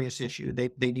serious issue.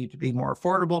 They need to be more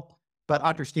affordable, but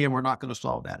understand we're not going to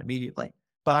solve that immediately.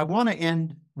 But I want to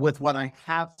end with what I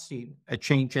have seen a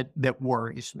change that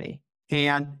worries me.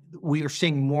 And we are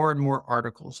seeing more and more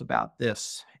articles about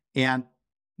this. And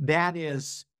that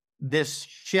is this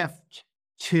shift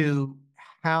to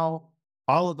how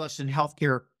all of us in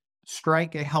healthcare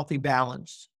strike a healthy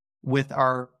balance with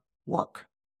our work.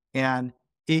 And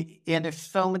there's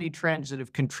so many trends that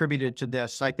have contributed to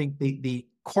this. I think the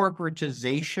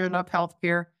corporatization of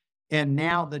healthcare, and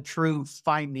now the true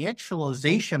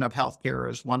financialization of healthcare,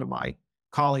 as one of my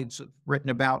colleagues have written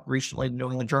about recently in the New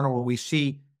England Journal, where we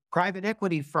see private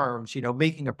equity firms,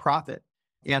 making a profit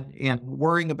and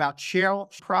worrying about share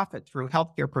profit through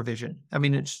healthcare provision. I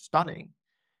mean, it's stunning.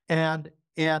 And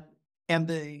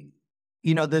the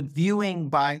viewing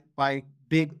by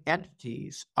big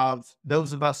entities of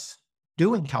those of us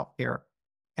doing healthcare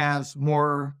as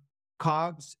more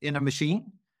cogs in a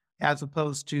machine, as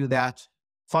opposed to that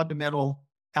fundamental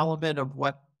element of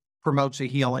what promotes a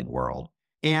healing world.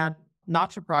 And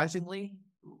not surprisingly,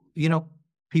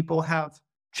 people have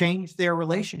changed their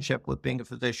relationship with being a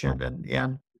physician.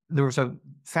 And there was a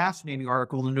fascinating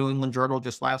article in the New England Journal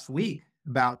just last week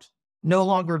about no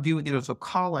longer viewing it as a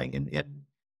calling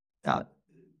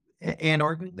and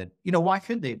arguing that, why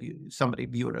should somebody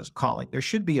view it as a calling? There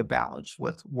should be a balance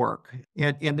with work,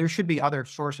 and there should be other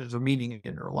sources of meaning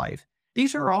in your life.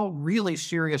 These are all really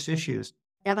serious issues,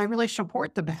 and I really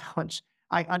support the balance.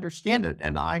 I understand it,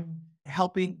 and I'm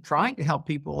trying to help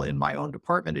people in my own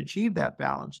department achieve that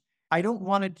balance. I don't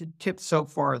want it to tip so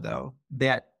far, though,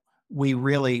 that we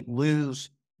really lose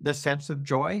the sense of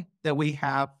joy that we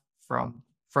have from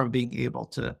being able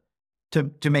to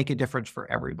make a difference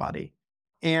for everybody.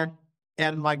 And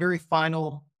my very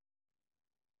final,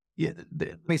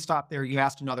 let me stop there. You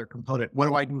asked another component. What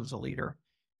do I do as a leader?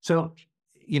 So,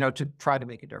 to try to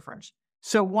make a difference.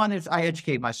 So one is I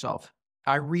educate myself.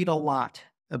 I read a lot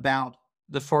about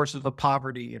the sources of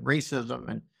poverty and racism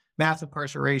and mass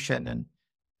incarceration. And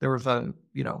there was a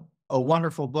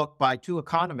wonderful book by two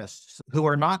economists who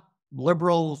are not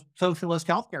liberal socialist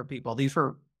healthcare people. These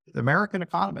are American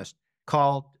economists,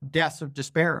 called Deaths of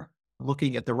Despair,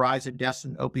 looking at the rise in deaths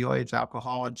in opioids,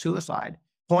 alcohol, and suicide,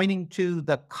 pointing to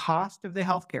the cost of the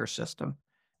healthcare system.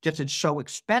 Just it's so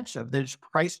expensive that it's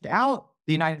priced out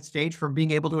the United States from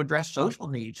being able to address social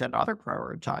needs and other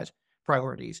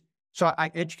priorities. So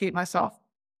I educate myself,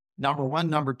 number one.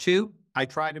 Number two, I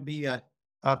try to be a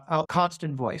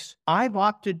constant voice. I've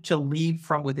opted to lead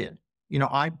from within.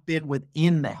 I've been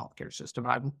within the healthcare system.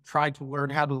 I've tried to learn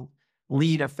how to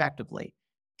lead effectively.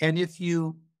 And if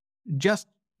you just,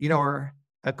 are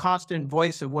a constant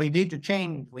voice of, we need to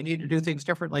change, we need to do things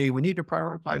differently, we need to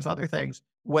prioritize other things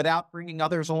without bringing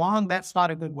others along, that's not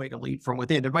a good way to lead from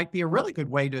within. It might be a really good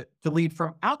way to lead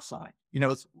from outside.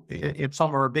 It's some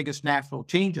of our biggest national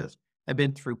changes have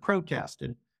been through protest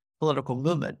and political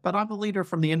movement, but I'm a leader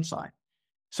from the inside.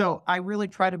 So I really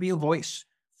try to be a voice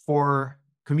for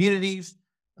communities,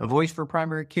 a voice for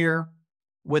primary care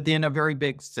within a very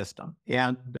big system,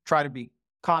 and try to be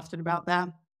constant about that.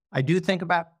 I do think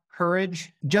about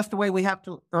courage. Just the way we have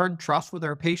to earn trust with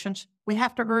our patients, we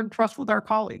have to earn trust with our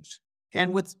colleagues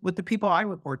and with the people I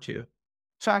report to.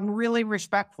 So I'm really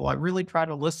respectful. I really try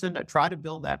to listen. I try to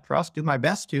build that trust, do my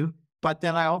best to, but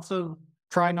then I also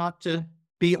try not to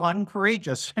be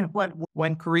uncourageous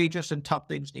when courageous and tough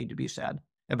things need to be said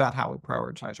about how we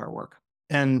prioritize our work.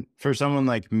 And for someone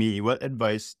like me, what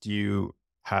advice do you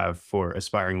have for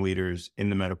aspiring leaders in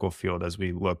the medical field as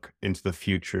we look into the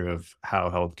future of how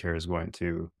healthcare is going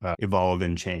to evolve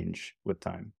and change with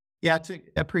time? Yeah,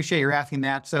 appreciate you asking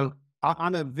that. So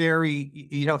on a very,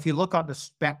 if you look on the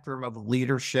spectrum of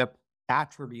leadership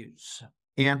attributes,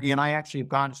 and I actually have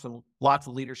gone to lots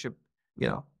of leadership,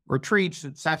 retreats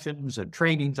and sessions and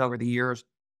trainings over the years.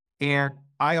 And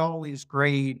I always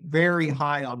grade very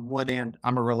high on one end.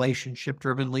 I'm a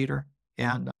relationship-driven leader.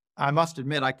 And I must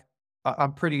admit, I'm a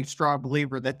pretty strong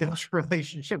believer that those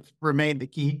relationships remain the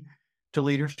key to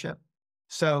leadership.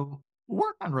 So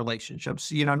work on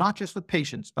relationships, not just with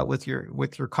patients, but with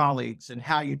your colleagues, and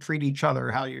how you treat each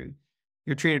other, how you're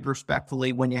treated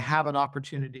respectfully. When you have an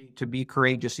opportunity to be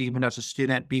courageous, even as a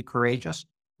student, be courageous,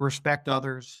 respect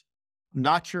others.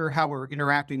 Not sure how we're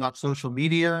interacting on social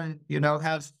media,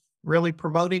 has really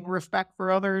promoting respect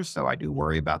for others. So I do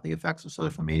worry about the effects of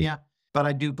social media, but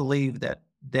I do believe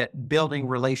that building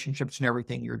relationships in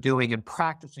everything you're doing, and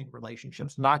practicing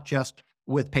relationships, not just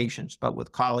with patients, but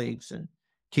with colleagues and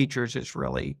teachers, is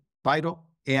really vital.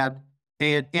 And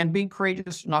being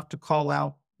courageous enough to call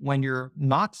out when you're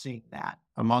not seeing that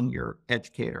among your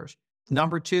educators.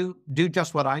 Number two, do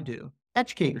just what I do.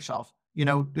 Educate yourself,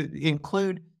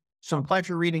 include some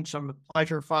pleasure reading, some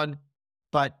pleasure fun,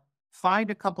 but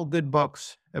find a couple good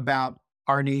books about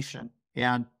our nation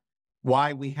and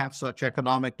why we have such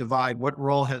economic divide. What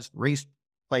role has race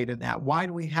played in that? Why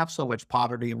do we have so much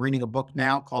poverty? I'm reading a book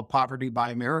now called Poverty by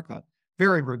America,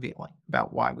 very revealing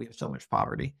about why we have so much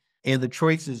poverty and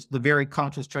the very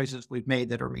conscious choices we've made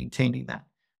that are maintaining that.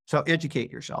 So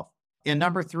educate yourself. And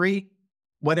number three,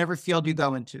 whatever field you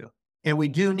go into, and we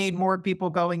do need more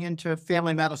people going into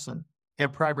family medicine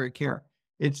and primary care.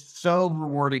 It's so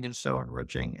rewarding and so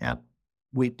enriching, and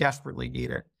we desperately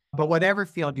need it. But whatever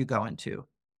field you go into,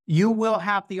 you will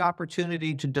have the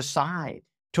opportunity to decide,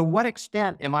 to what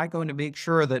extent am I going to make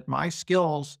sure that my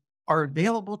skills are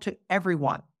available to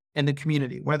everyone in the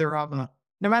community, no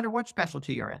matter what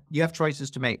specialty you're in. You have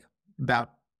choices to make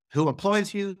about who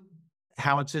employs you,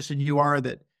 how insistent you are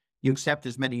that you accept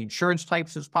as many insurance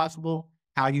types as possible,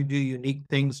 how you do unique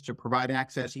things to provide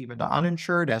access even to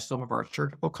uninsured, as some of our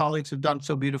surgical colleagues have done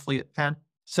so beautifully at Penn.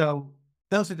 So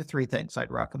those are the three things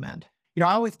I'd recommend.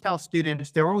 I always tell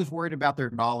students, they're always worried about their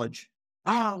knowledge.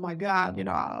 Oh my God,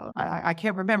 I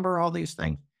can't remember all these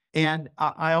things. And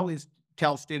I always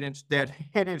tell students that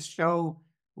it is so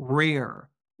rare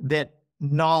that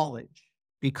knowledge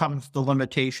becomes the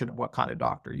limitation of what kind of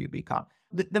doctor you become.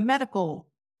 The medical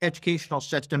educational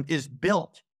system is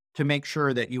built to make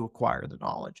sure that you acquire the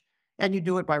knowledge. And you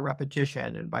do it by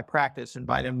repetition and by practice and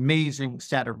by an amazing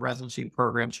set of residency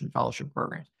programs and fellowship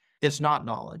programs. It's not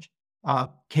knowledge.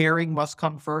 Caring must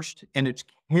come first, and it's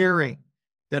caring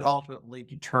that ultimately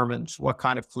determines what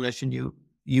kind of clinician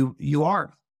you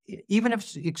are. Even if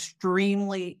it's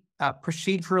extremely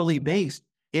procedurally based,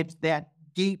 it's that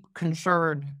deep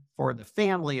concern for the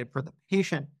family and for the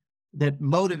patient that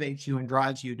motivates you and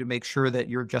drives you to make sure that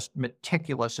you're just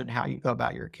meticulous in how you go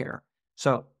about your care.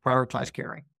 So prioritize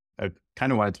caring. I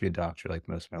kind of wanted to be a doctor like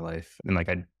most of my life. And I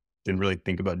didn't really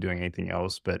think about doing anything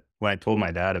else. But when I told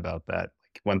my dad about that,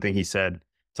 one thing he said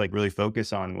to really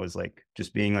focus on was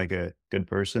just being a good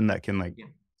person that can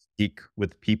speak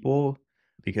with people,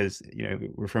 because,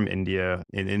 we're from India.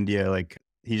 In India,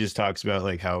 he just talks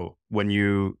about how when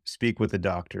you speak with a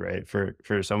doctor, right,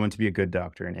 for someone to be a good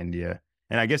doctor in India,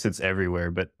 and I guess it's everywhere,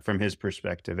 but from his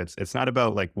perspective, it's not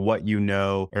about what you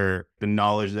know or the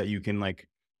knowledge that you can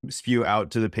spew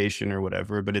out to the patient or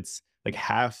whatever, but it's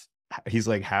half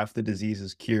the disease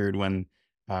is cured when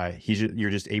you're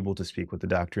just able to speak with the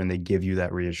doctor and they give you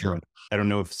that reassurance. I don't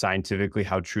know if scientifically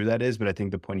how true that is, but I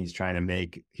think the point he was trying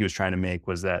to make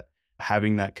was that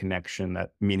having that connection,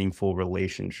 that meaningful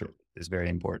relationship is very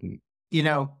important.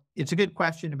 It's a good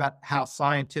question about how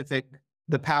scientific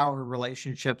the power of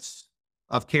relationships,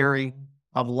 of caring,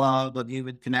 of love, of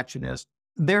human connection is.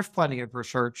 There's plenty of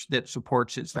research that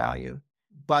supports its value,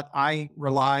 but I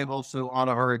rely also on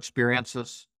our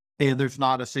experiences. And there's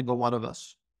not a single one of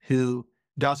us who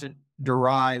doesn't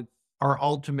derive our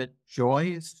ultimate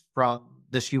joys from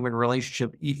this human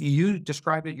relationship. You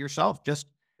described it yourself just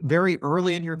very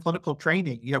early in your clinical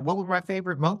training. What were my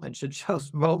favorite moments? It's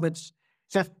those moments,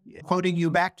 just quoting you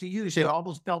back to you, it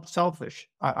almost felt selfish.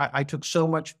 I took so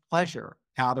much pleasure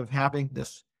out of having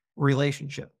this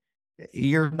relationship.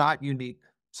 You're not unique,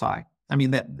 Cy. I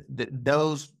mean,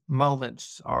 those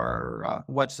moments are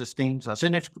what sustains us.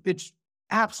 And it's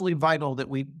absolutely vital that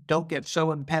we don't get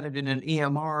so embedded in an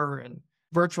EMR and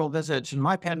virtual visits and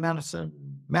my Penn Medicine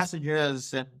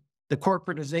messages and the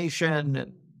corporatization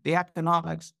and the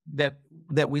economics that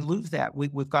we lose that.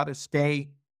 We've got to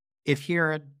stay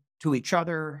adherent to each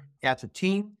other as a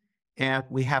team. And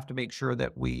we have to make sure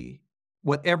that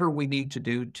whatever we need to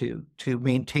do to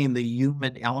maintain the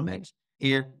human element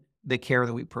in the care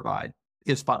that we provide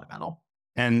is fundamental.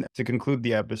 And to conclude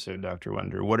the episode, Dr.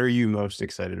 Wender, what are you most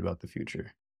excited about the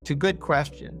future? It's a good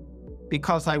question,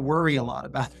 because I worry a lot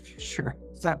about the future.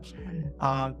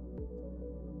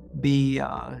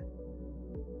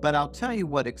 But I'll tell you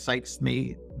what excites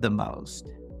me the most.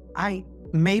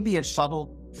 Maybe it's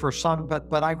subtle for some,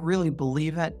 but I really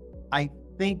believe it. I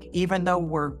think even though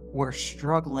we're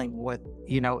struggling with,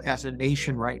 as a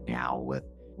nation right now,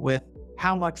 with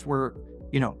how much we're,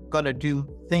 going to do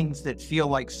things that feel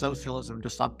like socialism to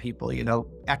some people,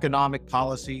 economic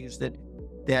policies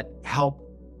that help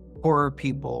poorer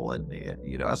people, and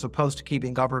as opposed to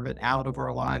keeping government out of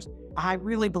our lives. I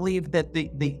really believe that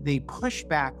the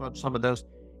pushback on some of those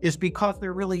is because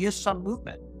there really is some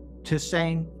movement to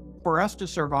saying, for us to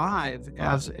survive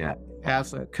as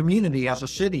a community, as a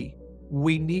city,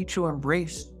 we need to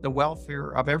embrace the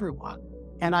welfare of everyone.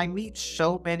 And I meet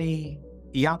so many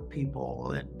young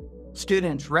people and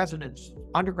students, residents,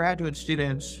 undergraduate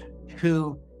students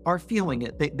who are feeling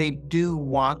it. They do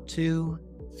want to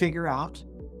figure out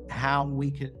how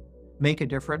we can make a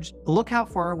difference. Look how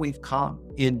far we've come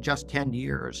in just 10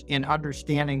 years in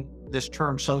understanding this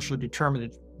term social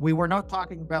determinants. We were not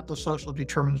talking about the social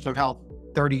determinants of health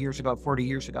 30 years ago, 40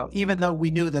 years ago, even though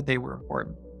we knew that they were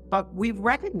important. But we've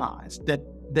recognized that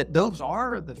those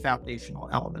are the foundational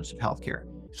elements of healthcare.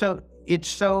 So it's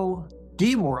so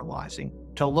demoralizing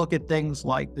to look at things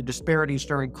like the disparities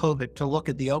during COVID, to look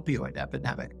at the opioid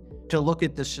epidemic, to look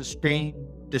at the sustained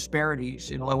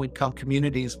disparities in low-income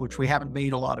communities, which we haven't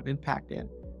made a lot of impact in.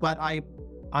 But I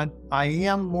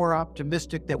am more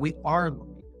optimistic that we are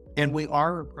looking, and we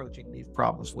are approaching these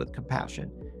problems with compassion.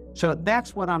 So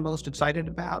that's what I'm most excited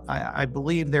about. I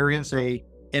believe there is an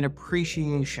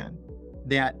appreciation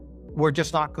that we're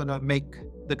just not going to make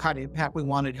the kind of impact we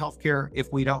want in healthcare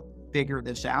if we don't figure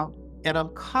this out. And I'm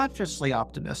cautiously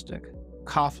optimistic,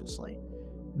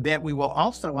 that we will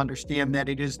also understand that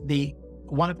it is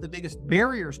one of the biggest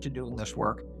barriers to doing this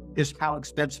work is how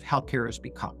expensive healthcare has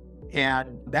become.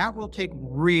 And that will take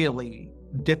really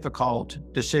difficult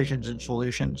decisions and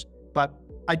solutions. But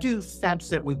I do sense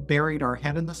that we've buried our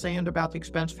head in the sand about the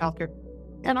expense of healthcare,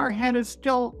 and our head is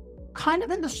still kind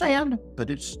of in the sand, but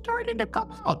it's starting to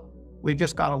come out. We've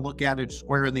just got to look at it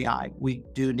square in the eye. We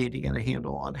do need to get a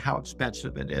handle on how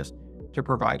expensive it is to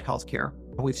provide healthcare.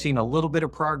 We've seen a little bit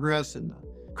of progress in the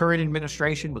current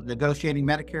administration with negotiating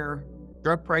Medicare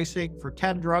drug pricing for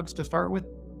 10 drugs to start with,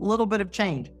 a little bit of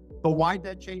change. But why did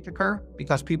that change occur?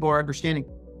 Because people are understanding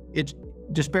it's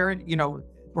disparate,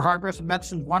 progress in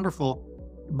medicine is wonderful,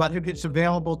 but if it's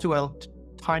available to a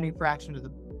tiny fraction of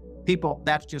the people,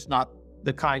 that's just not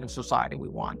the kind of society we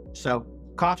want. So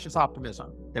cautious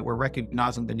optimism that we're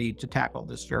recognizing the need to tackle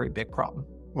this very big problem.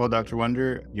 Well, Dr.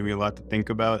 Wender, give me a lot to think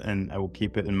about, and I will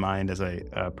keep it in mind as I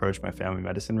approach my family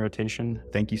medicine rotation.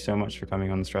 Thank you so much for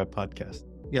coming on the Strive podcast.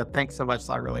 Yeah, thanks so much.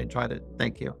 I really enjoyed it.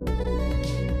 Thank you.